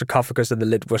where the sarcophagus and the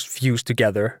lid was fused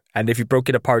together, and if you broke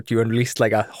it apart, you unleashed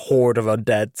like a horde of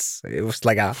undeads. It was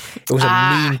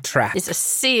a mean trap. It's a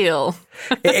seal.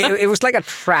 it was like a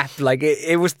trap. Like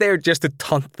it was there just to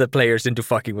taunt the players into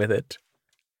fucking with it.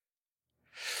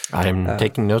 I'm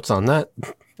taking notes on that.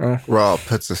 Raul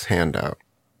puts his hand out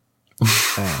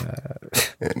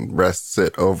and rests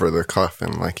it over the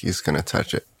coffin like he's going to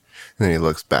touch it. And then he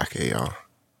looks back at y'all.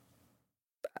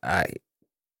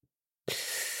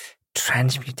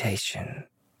 Transmutation.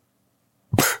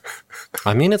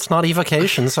 I mean, it's not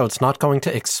evocation, so it's not going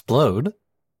to explode.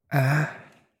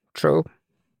 True.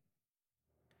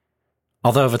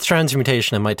 Although if it's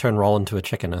transmutation, it might turn Raul into a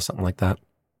chicken or something like that.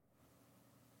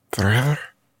 Forever?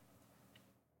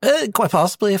 Quite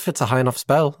possibly, if it's a high enough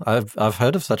spell. I've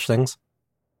heard of such things.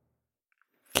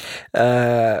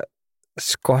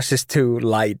 Squash is too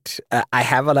light. I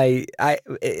have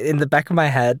in the back of my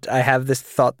head, I have this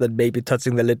thought that maybe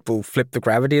touching the lid will flip the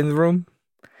gravity in the room.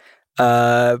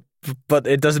 But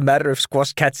it doesn't matter if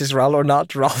Squash catches Raul or not.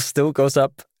 Raul still goes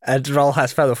up, and Raul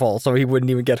has featherfall, so he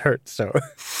wouldn't even get hurt. So,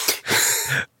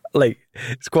 like,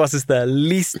 Squash is the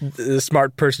least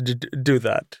smart person to do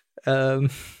that.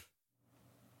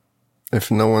 If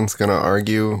no one's going to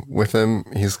argue with him,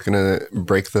 he's going to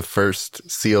break the first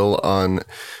seal on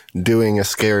doing a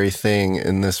scary thing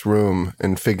in this room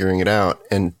and figuring it out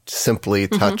and simply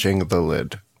touching the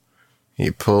lid. He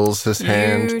pulls his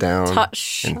hand down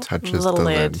and touches the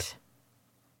lid.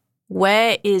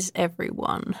 Where is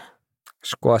everyone?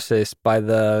 Squash is by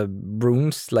the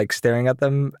rooms, like staring at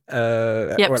them.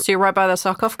 So you're right by the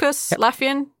sarcophagus,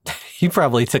 Lafian? You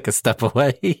probably took a step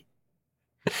away.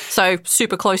 So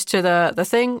super close to the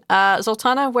thing.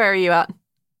 Zoltana, where are you at?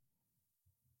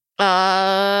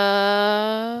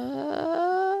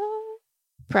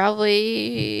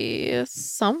 Probably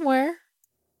somewhere.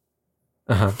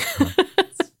 Uh-huh.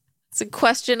 It's a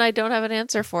question I don't have an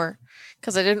answer for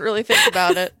because I didn't really think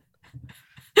about it.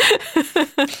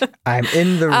 I'm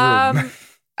in the room.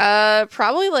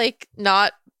 Probably like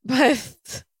not by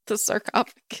the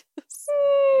sarcophagus.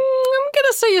 I'm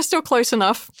gonna say you're still close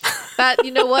enough. That,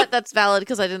 you know what? That's valid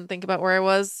because I didn't think about where I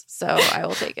was, so I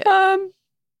will take it.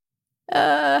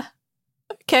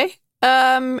 Okay.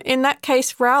 In that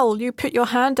case, Raul, you put your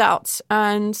hand out,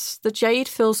 and the jade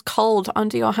feels cold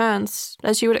under your hands,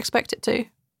 as you would expect it to.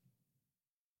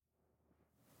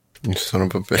 You son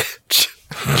of a bitch.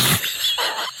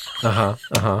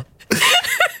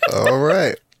 All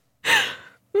right.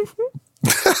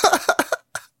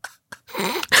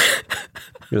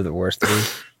 You're the worst, dude.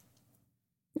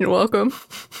 You're welcome.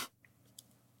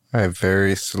 I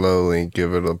very slowly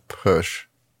give it a push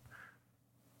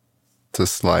to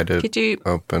slide it Could you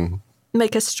open.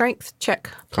 Make a strength check,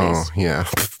 please? Oh, yeah.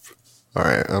 All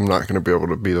right. I'm not going to be able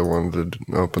to be the one to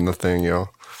open the thing, y'all.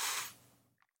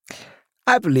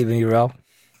 I believe in you, Raul.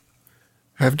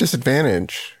 I have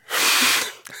disadvantage.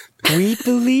 We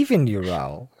believe in you,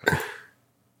 Raul.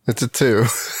 It's a 2.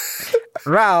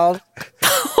 Raul.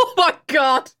 Oh my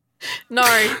god. No.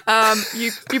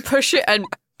 You push it and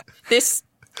this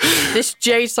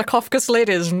jade sarcophagus lid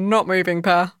is not moving,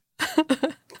 Pa.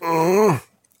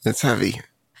 It's heavy.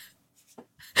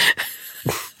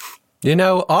 You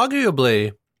know,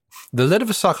 arguably, the lid of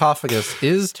a sarcophagus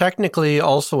is technically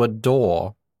also a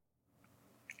door.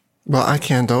 Well, I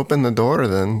can't open the door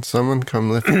then. Someone come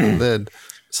lift the lid.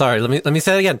 Sorry, let me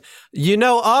say it again. You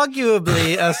know,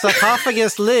 arguably, a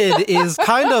sarcophagus lid is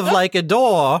kind of like a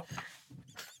door.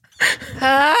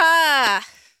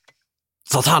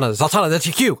 Zoltana, that's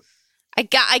your cue.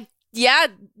 Yeah,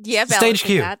 Stage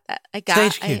cue.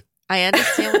 Stage cue. I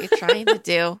understand what you're trying to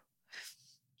do.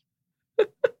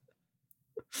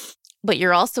 But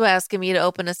you're also asking me to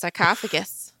open a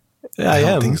sarcophagus. Yeah, I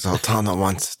don't think Zoltana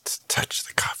wants to touch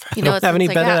the coffin. You know, don't have any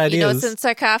better ideas. You know what's in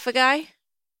sarcophagi?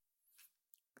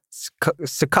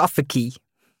 Sarcophagi.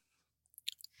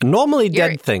 Normally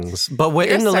dead things, but we're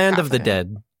in the land of the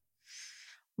dead.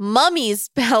 Mummies,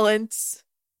 Balance.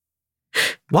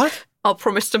 What? I'll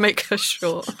promise to make her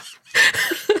short.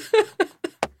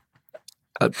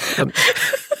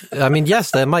 I mean,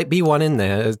 yes, there might be one in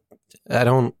there. I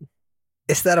don't...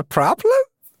 Is that a problem?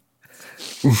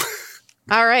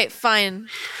 All right, fine.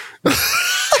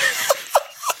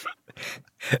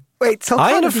 Wait, Sultana,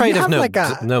 I ain't afraid of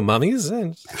no mummies.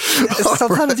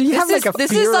 Sultana, do you have like a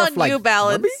This fear is on of, like, you,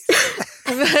 Balance.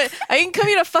 I didn't come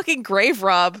here to fucking grave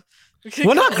rob.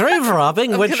 We're not grave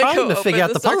robbing. We're trying to figure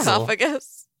out the puzzle.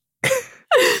 Sarcophagus.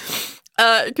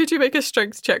 Could you make a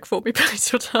strength check for me, please,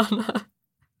 Sultana?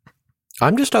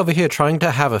 I'm just over here trying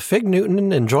to have a Fig Newton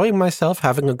and enjoying myself,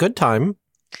 having a good time.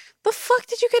 The fuck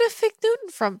did you get a Fig Newton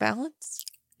from, Balance?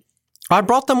 I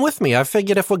brought them with me. I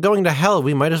figured if we're going to hell,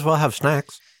 we might as well have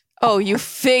snacks. Oh, you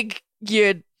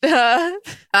figured.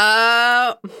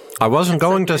 I wasn't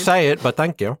going to say it, but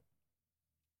thank you.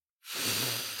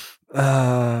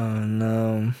 Oh,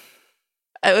 no.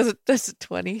 That's a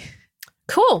 20.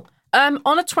 Cool.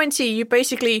 On a 20, you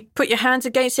basically put your hands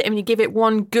against it and you give it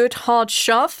one good hard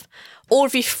shove. All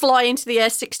of you fly into the air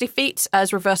 60 feet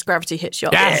as reverse gravity hits you.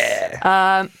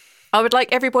 Yeah. I would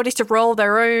like everybody to roll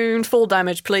their own fall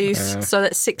damage, please. So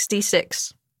that's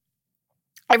 66.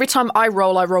 Every time I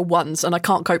roll ones, and I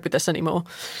can't cope with this anymore.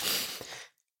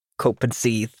 Cope and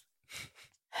seethe.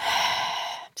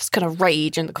 Just kind of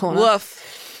rage in the corner.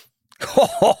 Woof.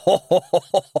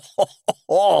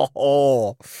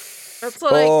 That's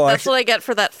what I get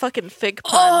for that fucking fig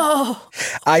pun. Oh!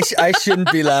 I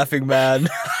shouldn't be laughing, man.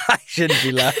 I shouldn't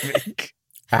be laughing.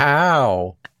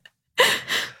 Ow.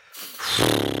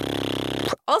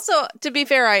 Also, to be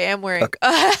fair, I am wearing.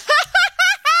 Okay.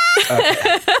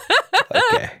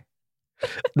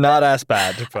 Not as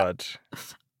bad, but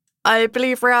I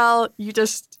believe, Ral, you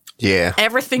just... Yeah.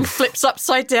 Everything flips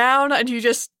upside down and you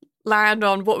just land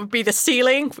on what would be the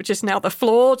ceiling, which is now the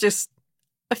floor, just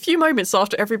a few moments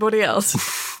after everybody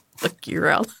else. Look, you,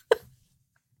 Ral.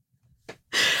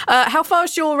 How far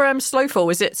is your slow fall?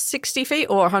 Is it 60 feet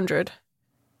or 100?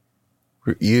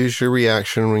 Use your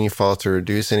reaction when you fall to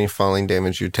reduce any falling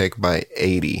damage you take by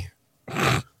 80.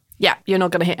 Yeah, you're not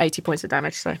going to hit 80 points of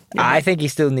damage, so... I think he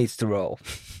still needs to roll.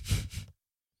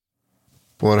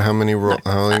 What? How many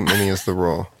is the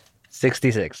roll?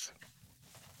 66.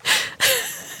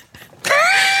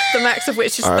 The max of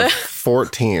which is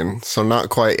 14, so not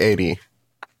quite 80.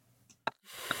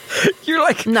 You're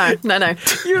like... No.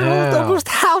 You rolled almost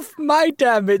half my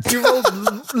damage. You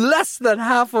rolled less than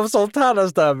half of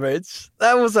Sultana's damage.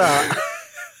 That was All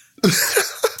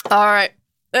right,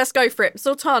 let's go for it.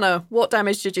 Sultana, what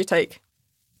damage did you take?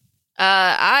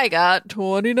 I got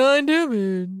 29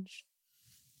 damage.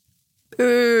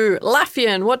 Ooh,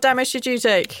 Laffian, what damage did you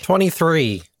take?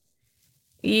 23.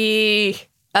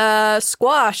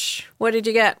 Squash, what did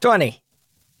you get? 20.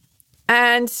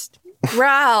 And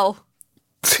Ral,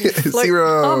 you float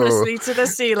 0. harmlessly to the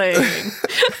ceiling.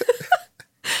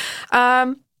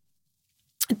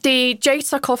 The jade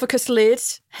sarcophagus lid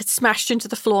had smashed into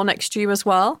the floor next to you as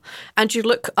well. And you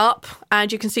look up and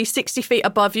you can see 60 feet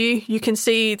above you. You can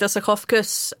see the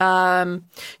sarcophagus.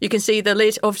 You can see the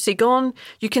lid obviously gone.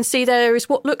 You can see there is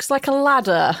what looks like a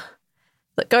ladder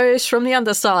that goes from the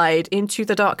underside into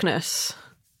the darkness.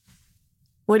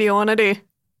 What do you want to do?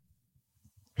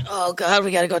 Oh, God,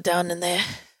 we got to go down in there.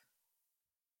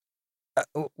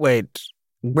 Wait,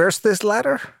 where's this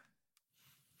ladder?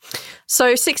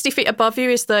 So 60 feet above you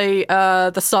is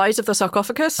the size of the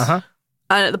sarcophagus. Uh-huh.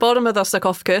 And at the bottom of the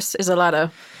sarcophagus is a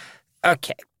ladder.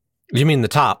 Okay. You mean the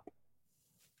top?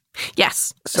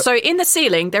 Yes. So in the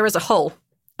ceiling, there is a hole.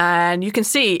 And you can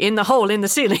see in the hole in the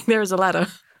ceiling, there is a ladder.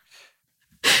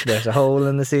 There's a hole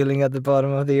in the ceiling at the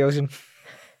bottom of the ocean.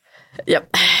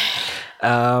 Yep.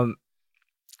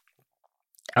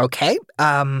 Okay.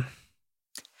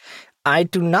 I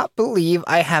do not believe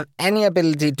I have any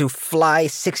ability to fly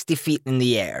 60 feet in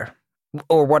the air.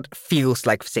 Or what feels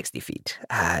like 60 feet.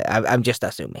 I'm just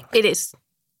assuming. It is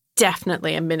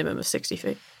definitely a minimum of 60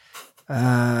 feet.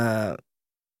 I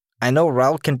know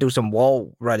Raul can do some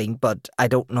wall running, but I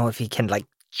don't know if he can,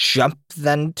 jump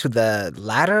then to the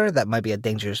ladder. That might be a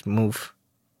dangerous move.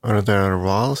 Are there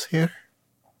walls here?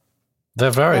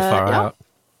 They're very far out.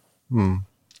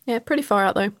 Yeah, pretty far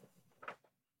out, though.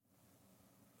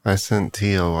 I sent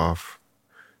Tio off,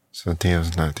 so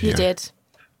Tio's not here. You did.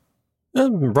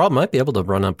 Rob might be able to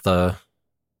run up the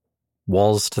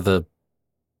walls to the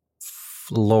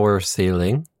floor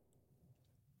ceiling.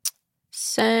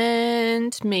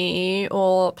 Send me,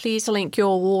 or please link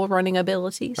your wall running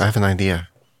abilities. I have an idea.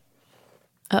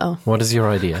 Uh-oh. What is your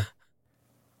idea?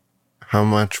 How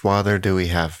much water do we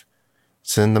have?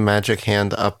 Send the magic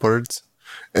hand upwards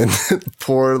and then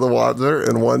pour the water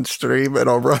in one stream and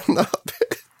I'll run up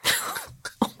it.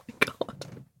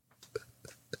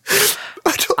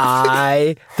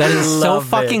 That is so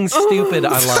fucking stupid.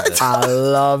 I love it. I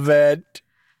love it.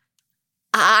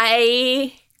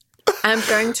 I am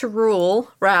going to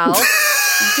rule, Ral,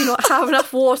 you do not have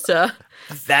enough water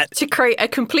to create a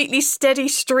completely steady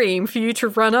stream for you to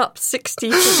run up 60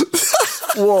 feet.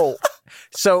 Whoa.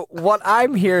 So what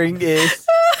I'm hearing is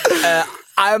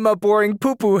I'm a boring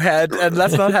poo-poo head and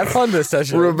let's not have fun this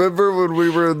session. Remember when we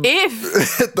were at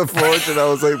the forge and I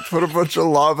was like, put a bunch of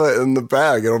lava in the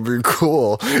bag, it'll be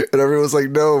cool. And everyone was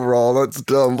like, no, Raul, that's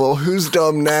dumb. Well, who's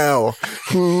dumb now?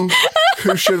 Who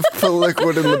should put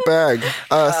liquid in the bag?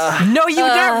 Us. No, you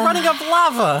weren't running up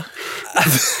lava.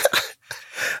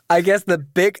 I guess the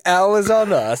big L is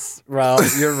on us,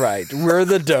 Raul. You're right. We're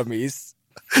the dummies.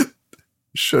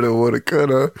 Shoulda, woulda,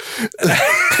 coulda.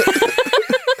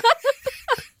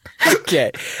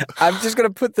 Okay, I'm just going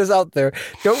to put this out there.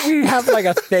 Don't we have,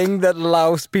 a thing that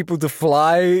allows people to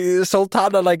fly?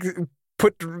 Sultana,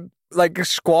 put,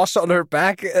 squash on her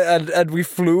back, and we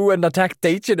flew and attacked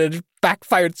Dachin, and it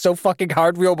backfired so fucking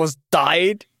hard we almost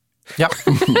died. Yep.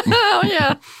 Oh,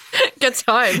 yeah. Good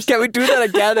times. Can we do that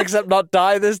again, except not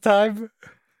die this time?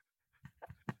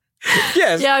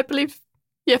 Yes. Yeah, I believe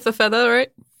you have the feather,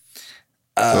 right?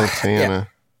 Sultana. Yeah.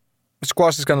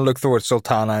 Squash is going to look towards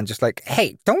Sultana and just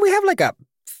hey, don't we have a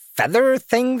feather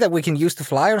thing that we can use to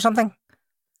fly or something?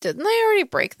 Didn't they already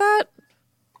break that?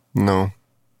 No.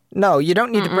 No, you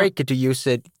don't need to break it to use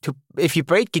it. If you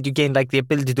break it, you gain like the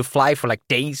ability to fly for like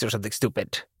days or something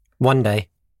stupid. One day.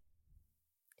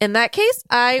 In that case,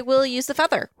 I will use the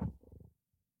feather.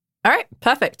 All right,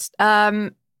 perfect.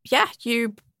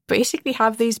 You basically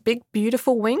have these big,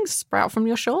 beautiful wings sprout from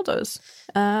your shoulders.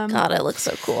 God, it looks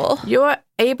so cool. You're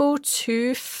able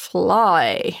to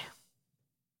fly.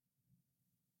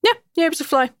 Yeah, you're able to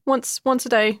fly once a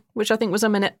day, which I think was a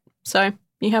minute. So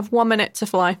you have 1 minute to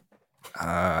fly.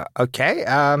 Okay.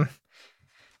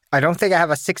 I don't think I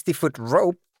have a 60-foot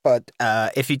rope, but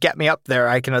if you get me up there,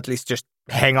 I can at least just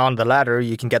hang on the ladder.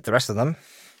 You can get the rest of them.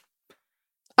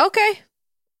 Okay.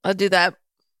 I'll do that.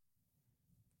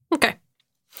 Okay.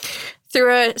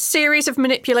 Through a series of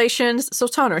manipulations,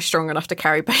 Sultana is strong enough to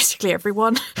carry basically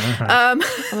everyone. I'm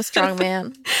a strong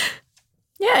man.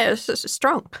 Yeah, it's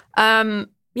strong.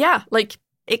 Like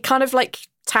it kind of like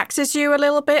taxes you a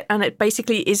little bit, and it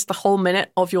basically is the whole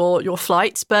minute of your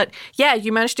flight. But yeah,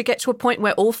 you manage to get to a point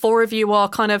where all 4 of you are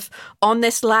kind of on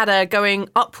this ladder going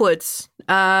upwards.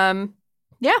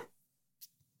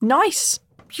 Nice,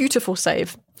 beautiful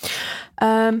save.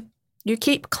 You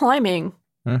keep climbing,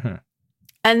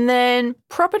 and then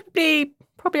probably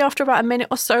after about a minute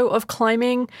or so of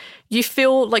climbing, you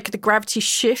feel like the gravity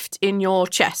shift in your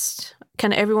chest.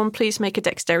 Can everyone please make a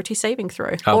dexterity saving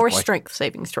throw or a strength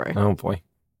saving throw? Oh boy.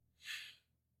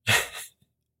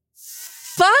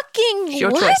 Fucking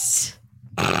Your what? choice.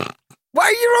 Why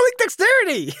are you rolling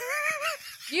dexterity?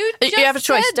 You have a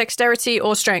choice, said- dexterity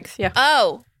or strength. Yeah.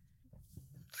 Oh,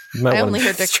 You might I want only to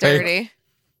heard strength. dexterity.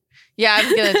 Yeah,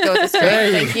 I'm going to go with the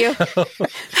strength. Thank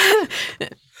you.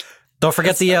 Don't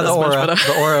forget the aura.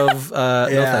 The aura of no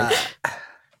thanks.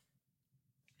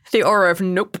 The aura of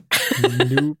nope.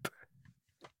 Nope.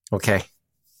 Okay.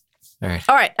 All right.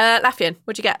 All right, Laffian,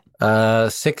 what'd you get?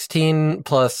 16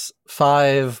 plus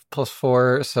 5 plus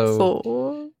 4, so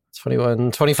 4.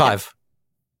 21, 25.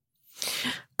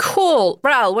 Cool.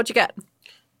 Ral, what'd you get?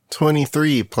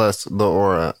 23 plus the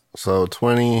aura, so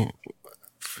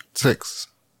 26,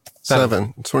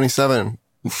 27.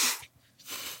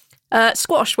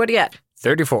 Squash, what'd you get?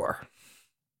 34.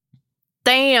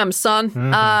 Damn, son.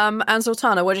 And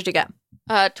Sultana, what did you get?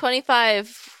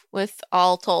 25 with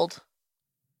all told.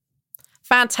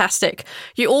 Fantastic.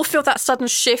 You all feel that sudden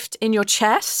shift in your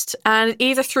chest, and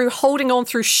either through holding on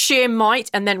through sheer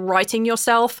might and then righting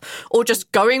yourself, or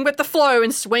just going with the flow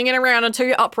and swinging around until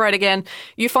you're upright again,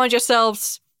 you find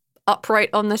yourselves upright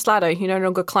on this ladder. You're no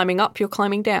longer climbing up, you're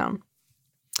climbing down.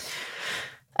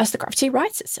 As the gravity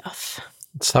rights itself.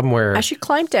 Somewhere As you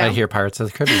climb down. I hear Pirates of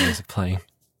the Caribbean music playing.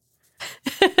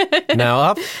 Now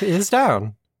up is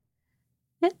down.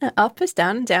 Yeah, up is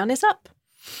down and down is up.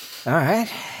 All right.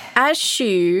 As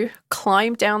you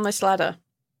climb down this ladder,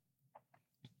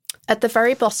 at the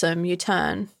very bottom, you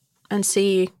turn and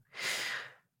see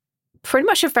pretty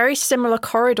much a very similar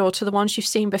corridor to the ones you've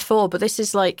seen before, but this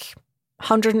is like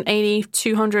 180,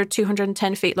 200,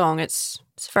 210 feet long. It's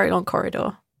a very long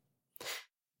corridor.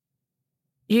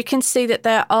 You can see that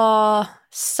there are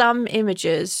some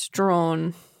images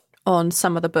drawn on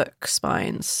some of the book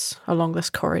spines along this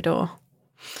corridor.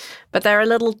 But they're a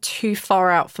little too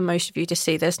far out for most of you to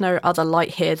see. There's no other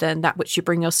light here than that which you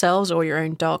bring yourselves or your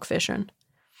own dark vision.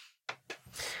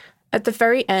 At the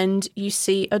very end, you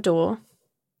see a door,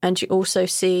 and you also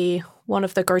see one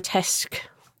of the grotesque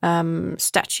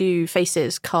statue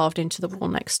faces carved into the wall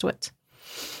next to it.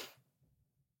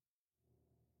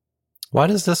 Why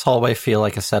does this hallway feel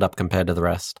like a setup compared to the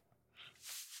rest?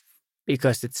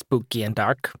 Because it's spooky and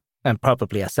dark, and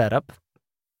probably a setup.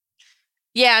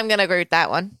 Yeah, I'm going to agree with that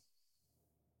one.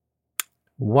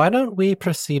 Why don't we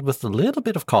proceed with a little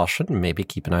bit of caution and maybe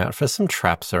keep an eye out for some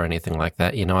traps or anything like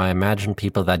that? You know, I imagine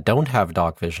people that don't have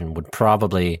dark vision would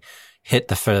probably hit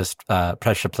the first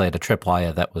pressure plate, a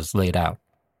tripwire that was laid out.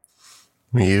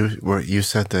 You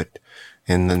said that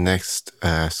in the next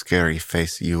scary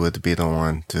face, you would be the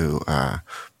one to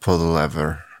pull the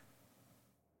lever.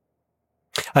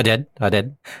 I did.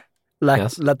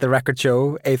 Let the record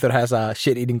show Aether has a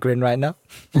shit-eating grin right now.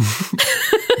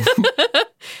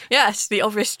 Yes, the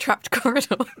obvious trapped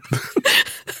corridor.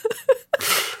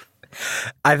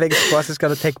 I think Squash is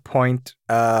going to take point.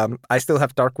 I still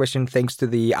have dark vision thanks to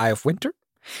the Eye of Winter.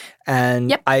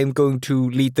 And I'm going to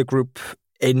lead the group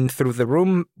in through the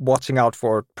room, watching out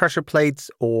for pressure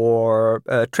plates or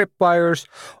tripwires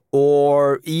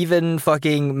or even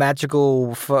fucking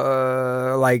magical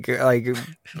like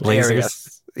lasers.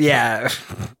 areas. Yeah.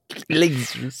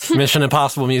 Lasers. Mission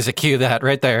Impossible music, cue that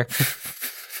right there.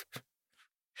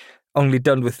 Only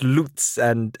done with lutes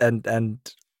and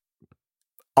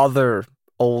other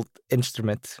old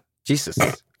instruments. Jesus.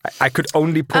 I could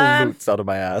only pull roots out of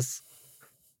my ass.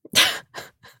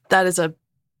 That is a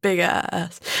big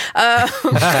ass.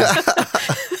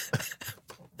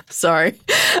 Sorry.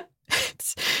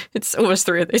 It's almost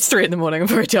 3. It's 3 in the morning. I'm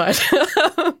very tired.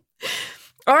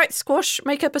 All right, Squash,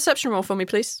 make a perception roll for me,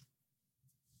 please.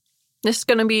 This is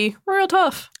going to be real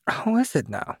tough. Oh, is it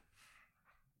now?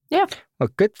 Yeah. Well,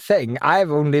 good thing I've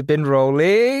only been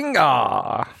rolling.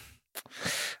 All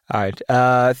right.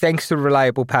 Thanks to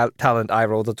reliable talent, I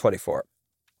rolled a 24.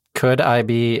 Could I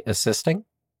be assisting?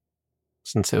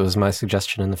 Since it was my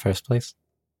suggestion in the first place.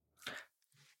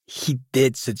 He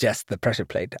did suggest the pressure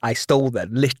plate. I stole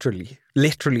that. Literally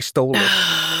stole it.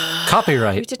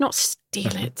 Copyright. You did not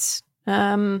steal it.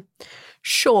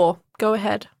 Sure. Go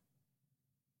ahead.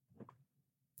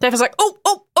 David's like, oh,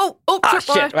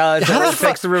 shit. Well, it's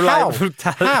thanks to reliable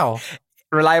talent. How?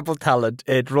 Reliable talent.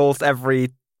 It rolls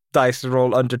every dice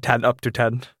roll under 10 up to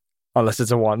 10. Unless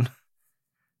it's a 1.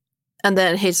 And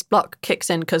then his block kicks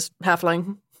in because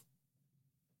halfling.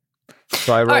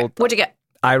 So I rolled. All right, what'd you get?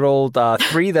 I rolled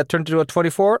 3 that turned into a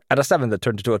 24 and a 7 that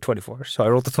turned into a 24. So I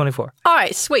rolled a 24. All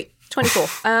right, sweet.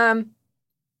 24.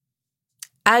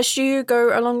 As you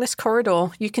go along this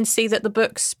corridor, you can see that the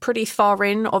books pretty far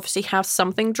in obviously have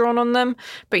something drawn on them,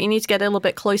 but you need to get a little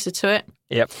bit closer to it.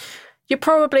 Yep. You're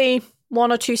probably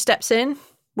 1 or 2 steps in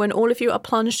when all of you are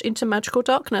plunged into magical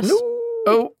darkness. No.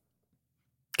 Oh.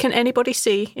 Can anybody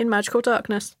see in magical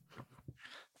darkness?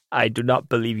 I do not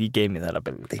believe you gave me that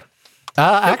ability.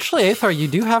 Actually, Aethar, you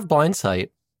do have blind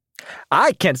sight.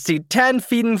 I can see 10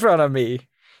 feet in front of me.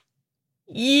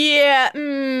 Yeah.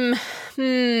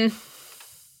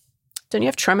 Don't you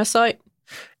have tremor sight?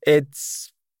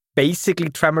 It's basically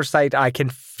tremor sight. I can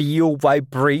feel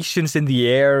vibrations in the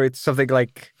air. It's something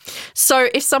like... So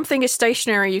if something is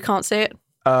stationary, you can't see it?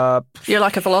 You're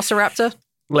like a velociraptor?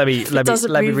 Let me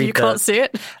read you can't see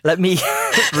it? Let me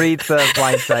read the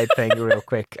blind sight thing real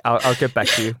quick. I'll get back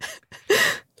to you.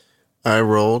 I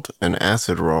rolled an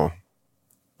acid roll,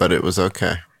 but it was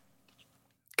okay.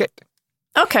 Good.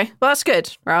 Okay, well, that's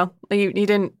good, Raoul. You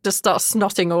didn't just start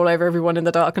snotting all over everyone in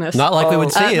the darkness. Not like we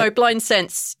would see it. No, blind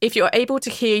sense. If you're able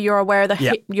to hear, you're aware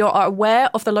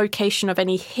of the location of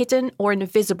any hidden or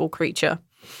invisible creature.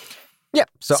 Yeah.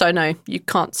 So no, you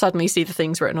can't suddenly see the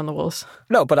things written on the walls.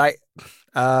 No, but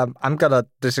I'm gonna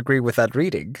disagree with that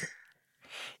reading.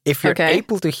 If you're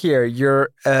able to hear, you're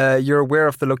aware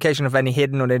of the location of any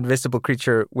hidden or invisible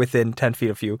creature within 10 feet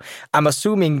of you. I'm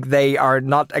assuming they are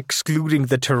not excluding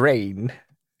the terrain.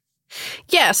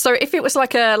 Yeah, so if it was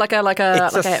like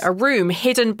a room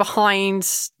hidden behind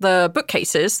the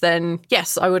bookcases, then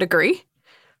yes, I would agree.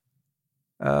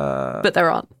 But there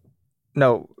aren't.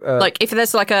 No. Like if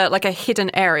there's like a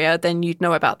hidden area, then you'd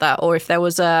know about that. Or if there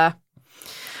was an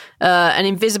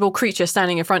invisible creature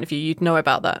standing in front of you, you'd know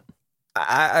about that.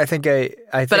 I think.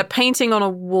 But a painting on a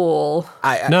wall.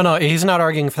 No, he's not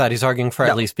arguing for that. He's arguing for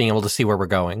at least being able to see where we're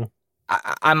going.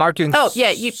 I'm arguing. Oh yeah,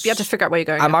 you have to figure out where you're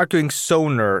going. I'm arguing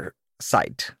sonar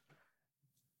sight.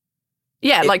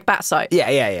 Yeah, like bat sight.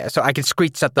 Yeah. So I can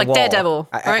screech at the wall. Like Daredevil.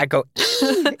 I go,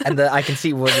 and I can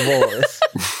see where the wall is.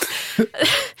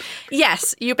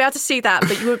 Yes, you'll be able to see that,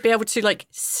 but you won't be able to like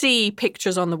see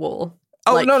pictures on the wall.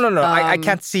 Oh no! I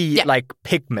can't see like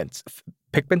pigments.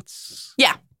 Pigments.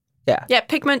 Yeah,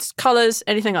 pigments, colors,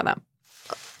 anything like that.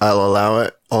 I'll allow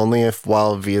it only if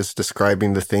while Via's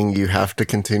describing the thing, you have to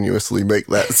continuously make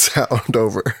that sound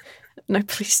over. No,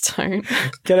 please don't.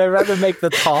 Can I rather make the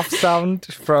top sound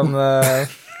from... No,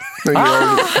 you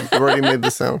already made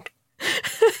the sound.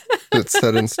 It's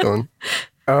set in stone.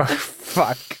 Oh,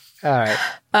 fuck. All right.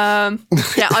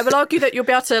 Yeah, I would argue that you'll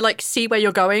be able to like see where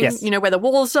you're going. Yes. You know where the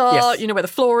walls are. Yes. You know where the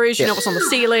floor is. You know what's on the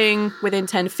ceiling within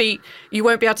 10 feet. You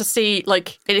won't be able to see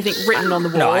like anything written on the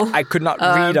wall. No, I could not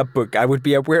read a book. I would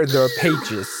be aware there are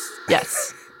pages.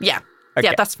 Yes. Yeah. Okay.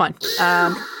 Yeah, that's fine.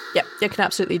 Yeah, you can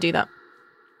absolutely do that.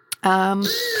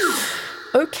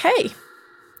 Okay.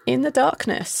 In the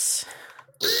darkness.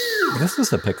 This is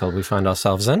the pickle we find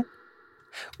ourselves in.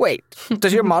 Wait,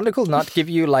 does your monocle not give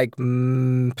you like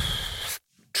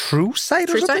true sight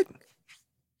or something?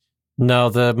 No,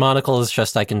 the monocle is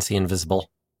just I can see invisible.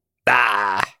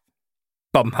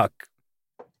 Bumhuck.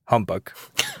 Humbug.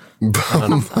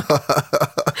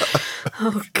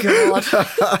 Oh, God.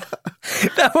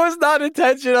 That was not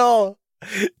intentional.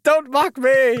 Don't mock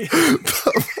me.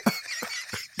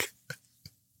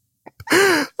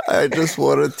 I just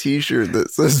want a t-shirt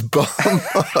that says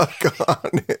Bumhuck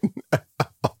on it now.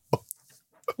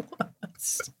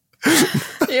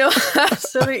 You're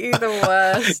absolutely the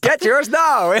worst. Get yours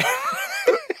now.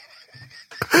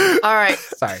 All right.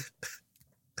 Sorry.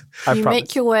 You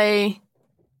make your way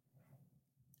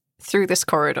through this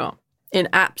corridor in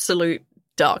absolute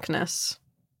darkness.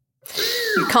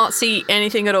 You can't see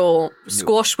anything at all.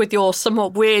 Squash with your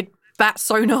somewhat weird bat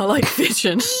sonar-like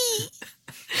vision.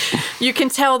 You can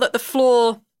tell that the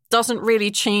floor doesn't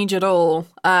really change at all.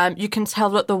 You can tell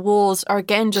that the walls are,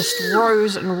 again, just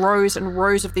rows and rows and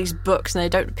rows of these books, and they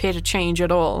don't appear to change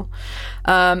at all.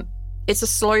 It's a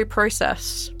slow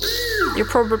process. You're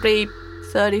probably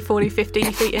 30, 40, 50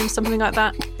 feet in, something like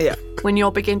that. Yeah. When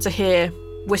you'll begin to hear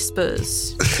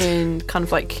whispers in kind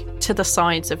of like to the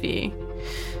sides of you.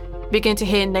 Begin to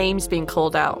hear names being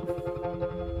called out.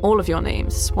 All of your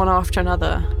names, one after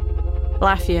another.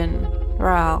 Laffian,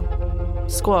 Ral,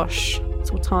 Squash,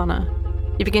 Sultana.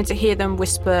 You begin to hear them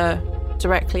whisper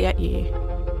directly at you.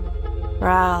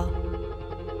 Ral,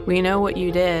 we know what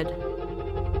you did.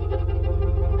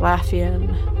 Laffian,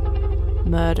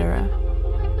 murderer.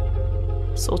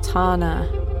 Sultana,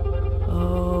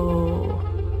 oh.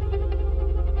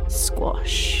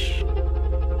 Squash.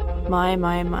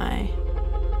 My.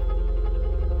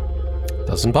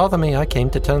 Doesn't bother me. I came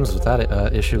to terms with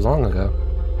that issue long ago.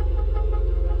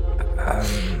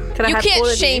 Can I You have can't all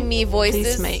of shame you me,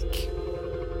 voices. Please make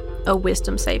a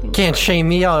wisdom saving. Can't shame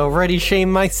me. I already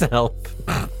shame myself.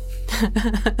 No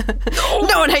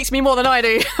one hates me more than I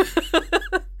do.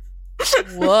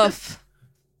 Woof.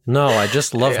 No, I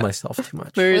just love myself too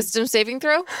much. Wisdom saving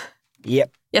throw?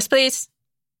 Yep. Yes, please.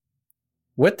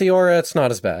 With the aura, it's not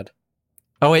as bad.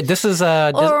 Oh, wait, this is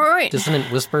All right.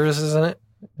 dissonant whispers, isn't it?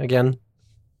 Again.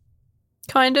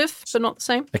 Kind of, but not the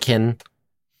same. Akin.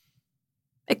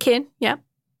 Akin, yeah.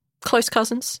 Close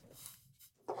cousins.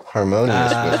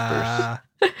 Harmonious whispers.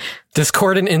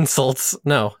 Discordant insults.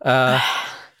 No.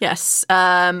 Yes.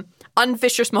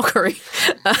 Unvicious mockery.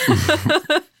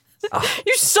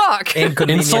 You suck.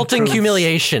 Insulting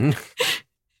humiliation.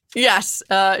 Yes.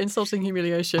 Insulting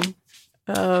humiliation.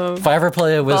 If I ever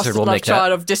play a wizard, we'll make that.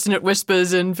 Child of dissonant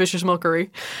whispers and vicious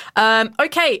mockery.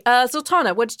 Okay,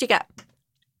 Zoltana, what did you get?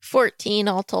 14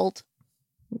 all told.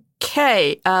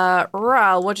 Okay,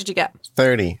 Ral, what did you get?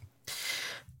 30.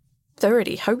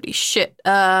 30, holy shit.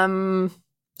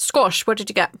 Squash, what did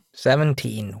you get?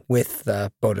 17 with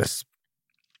the bonus.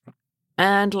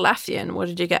 And Laffian, what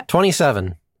did you get?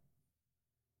 27.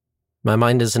 My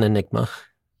mind is an enigma.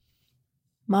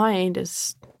 Mind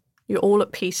is... You're all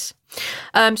at peace.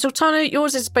 Sultana,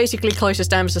 yours is basically closest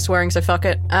damage to swearing, so fuck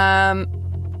it.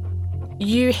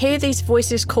 You hear these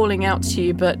voices calling out to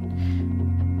you, but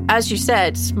as you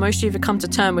said, most of you have come to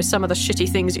terms with some of the shitty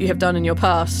things that you have done in your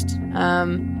past.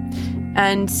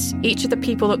 And each of the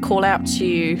people that call out to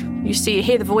you, you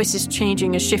hear the voices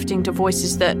changing and shifting to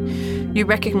voices that you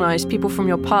recognize, people from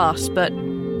your past, but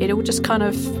it all just kind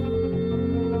of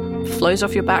flows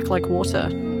off your back like water.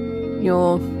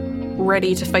 You're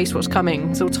ready to face what's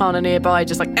coming. Sultana nearby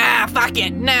just like, fuck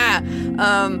it, nah.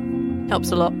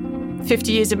 Helps a lot.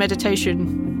 50 years of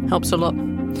meditation helps a lot.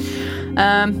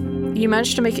 You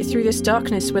managed to make it through this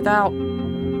darkness without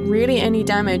really any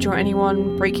damage or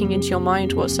anyone breaking into your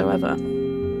mind whatsoever.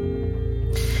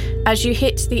 As you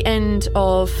hit the end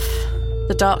of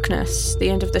the darkness, the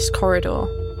end of this corridor,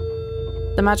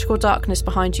 the magical darkness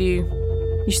behind you,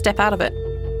 you step out of it.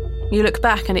 You look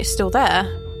back and it's still there.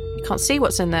 You can't see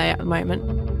what's in there at the moment.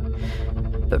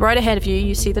 But right ahead of you,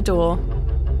 you see the door.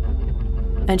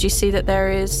 And you see that there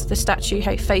is the statue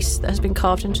face that has been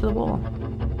carved into the wall.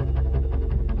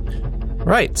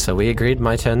 Right, so we agreed.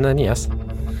 My turn then, yes.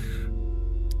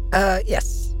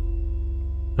 Yes.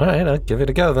 All right, I'll give it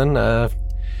a go then.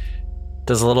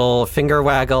 Does a little finger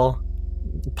waggle,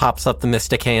 pops up the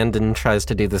mystic hand, and tries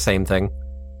to do the same thing.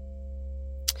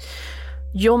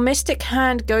 Your mystic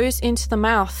hand goes into the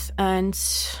mouth and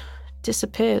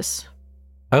disappears.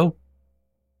 Oh.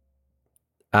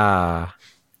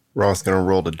 Raw's gonna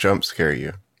roll to jump scare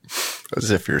you. As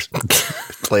if your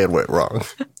plan went wrong.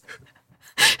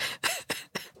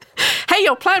 Hey,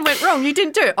 your plan went wrong. You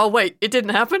didn't do it. Oh, wait, it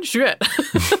didn't happen? Shit.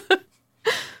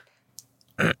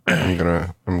 I'm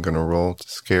gonna roll to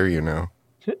scare you now.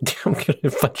 I'm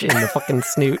gonna punch you in the fucking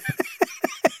snoot.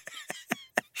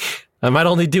 I might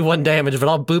only do 1 damage, but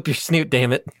I'll boop your snoot,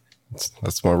 damn it.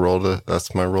 That's my roll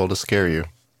to scare you.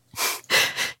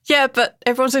 Yeah, but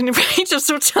everyone's in range of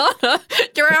Sultana.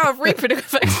 You're out of reach, but it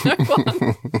affects no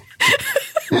one.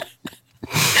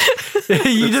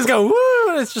 You just go,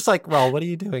 woo! It's just like, well, what are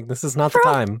you doing? This is not the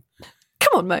time.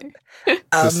 Come on, mate.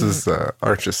 This is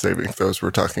Archer saving throws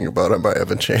we're talking about on my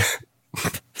Evan Chan.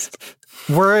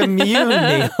 We're immune,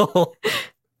 Neil.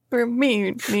 We're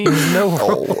immune.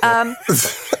 No.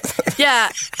 Yeah,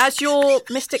 as your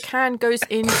mystic hand goes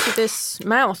into this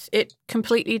mouth, it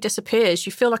completely disappears.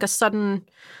 You feel like a sudden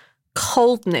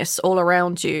coldness all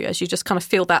around you as you just kind of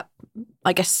feel that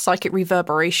I guess, psychic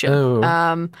reverberation.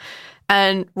 Oh.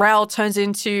 And Raoul turns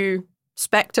into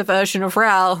Spectre version of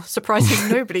Raoul, surprising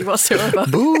nobody whatsoever.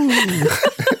 Boom!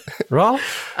 Raoul?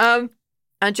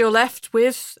 And you're left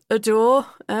with a door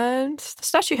and the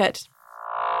statue head.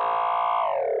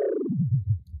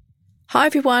 Hi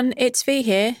everyone, it's V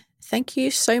here. Thank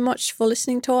you so much for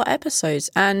listening to our episodes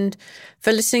and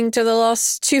for listening to the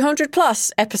last 200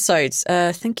 plus episodes.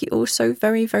 Thank you all so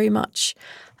very, very much.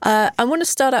 I want to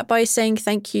start out by saying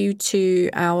thank you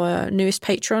to our newest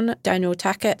patron, Daniel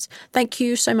Tackett. Thank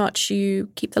you so much.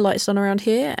 You keep the lights on around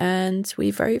here, and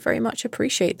we very, very much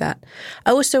appreciate that.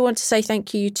 I also want to say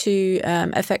thank you to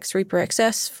FX Reaper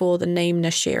XS for the name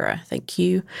Nashira. Thank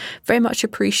you. Very much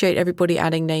appreciate everybody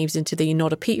adding names into the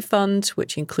Not a Pete Fund,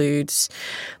 which includes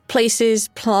places,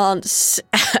 plants,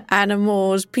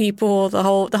 animals, people, the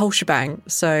whole shebang.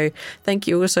 So thank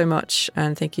you all so much,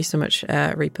 and thank you so much,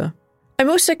 Reaper. I'm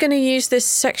also going to use this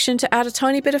section to add a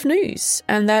tiny bit of news,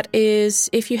 and that is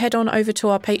if you head on over to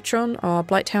our Patreon, our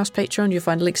Blighthouse Patreon, you'll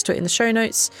find links to it in the show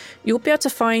notes. You'll be able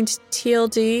to find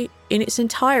TLD in its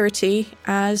entirety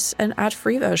as an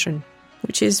ad-free version,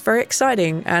 which is very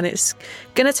exciting, and it's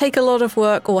going to take a lot of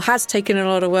work, or has taken a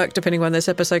lot of work, depending when this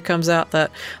episode comes out, that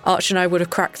Arch and I would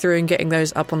have cracked through in getting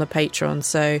those up on the Patreon.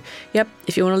 So, yep,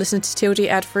 if you want to listen to TLD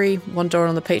ad-free, $1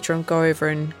 on the Patreon, go over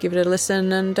and give it a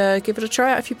listen and give it a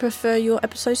try out if you prefer your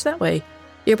episodes that way.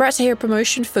 You're about to hear a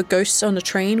promotion for Ghosts on the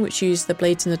Train, which use the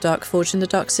Blades in the Dark, Forged in the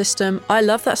Dark system. I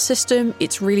love that system.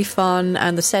 It's really fun,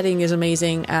 and the setting is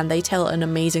amazing, and they tell an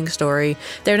amazing story.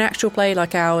 They're an actual play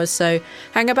like ours, so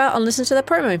hang about and listen to their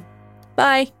promo.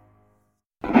 Bye!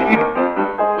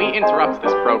 We interrupt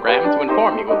this program to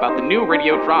inform you about the new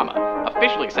radio drama,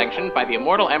 officially sanctioned by the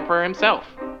immortal emperor himself,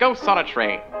 Ghosts on a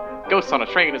Train. Ghosts on a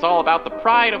Train is all about the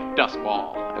pride of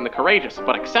Duskwall, and the courageous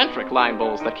but eccentric line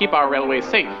bulls that keep our railways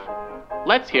safe.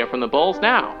 Let's hear from the bulls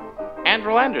now.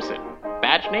 Andrew Anderson,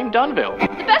 badge name Dunville.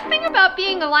 The best thing about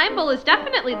being a line bull is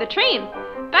definitely the train.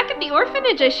 Back at the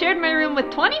orphanage, I shared my room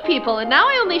with 20 people, and now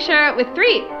I only share it with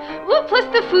 3. Ooh, plus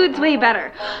the food's way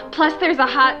better. Plus there's a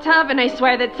hot tub, and I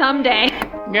swear that someday...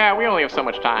 Yeah, we only have so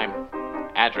much time.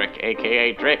 Adric,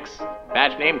 a.k.a. Drix,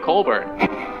 badge name Colburn.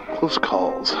 Close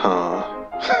calls, huh?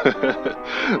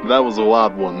 That was a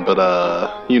wild one, but,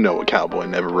 you know what cowboy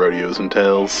never rodeos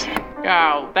entails.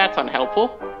 Oh, that's unhelpful.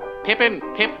 Pippin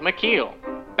Pip McKeel,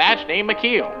 badge name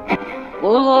McKeel.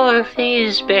 All of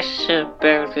these bits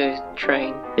about the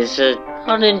train is the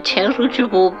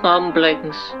unintelligible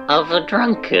mumblings of a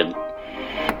drunkard.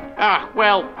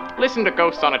 Well, listen to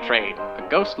Ghosts on a Train, a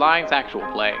Ghost Lines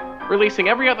actual play, releasing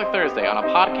every other Thursday on a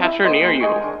podcatcher near you.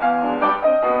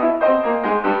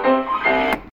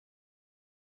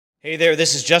 Hey there,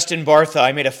 this is Justin Bartha.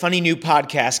 I made a funny new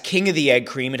podcast, King of the Egg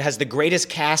Cream. It has the greatest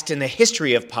cast in the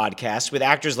history of podcasts with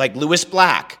actors like Louis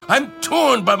Black. I'm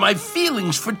torn by my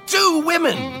feelings for 2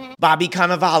 women. Bobby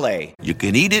Cannavale. You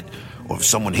can eat it, or if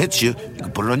someone hits you, you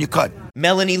can put it on your cut.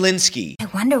 Melanie Linsky. I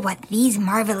wonder what these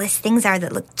marvelous things are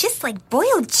that look just like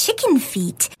boiled chicken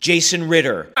feet. Jason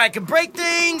Ritter. I can break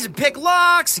things and pick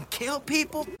locks and kill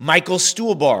people. Michael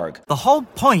Stuhlbarg. The whole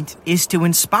point is to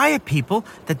inspire people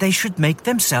that they should make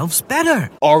themselves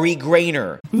better. Ari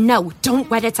Grainer. No, don't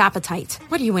whet its appetite.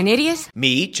 What are you, an idiot?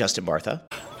 Me, Justin Bartha.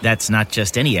 That's not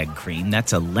just any egg cream,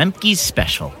 that's a Lemke's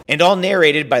special. And all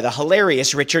narrated by the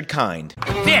hilarious Richard Kind.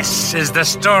 This is the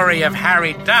story of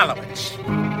Harry Dalowitz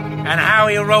and how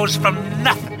he rose from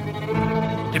nothing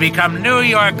to become New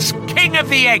York's King of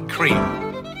the Egg Cream.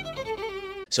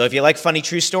 So if you like funny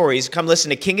true stories, come listen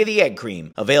to King of the Egg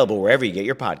Cream, available wherever you get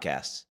your podcasts.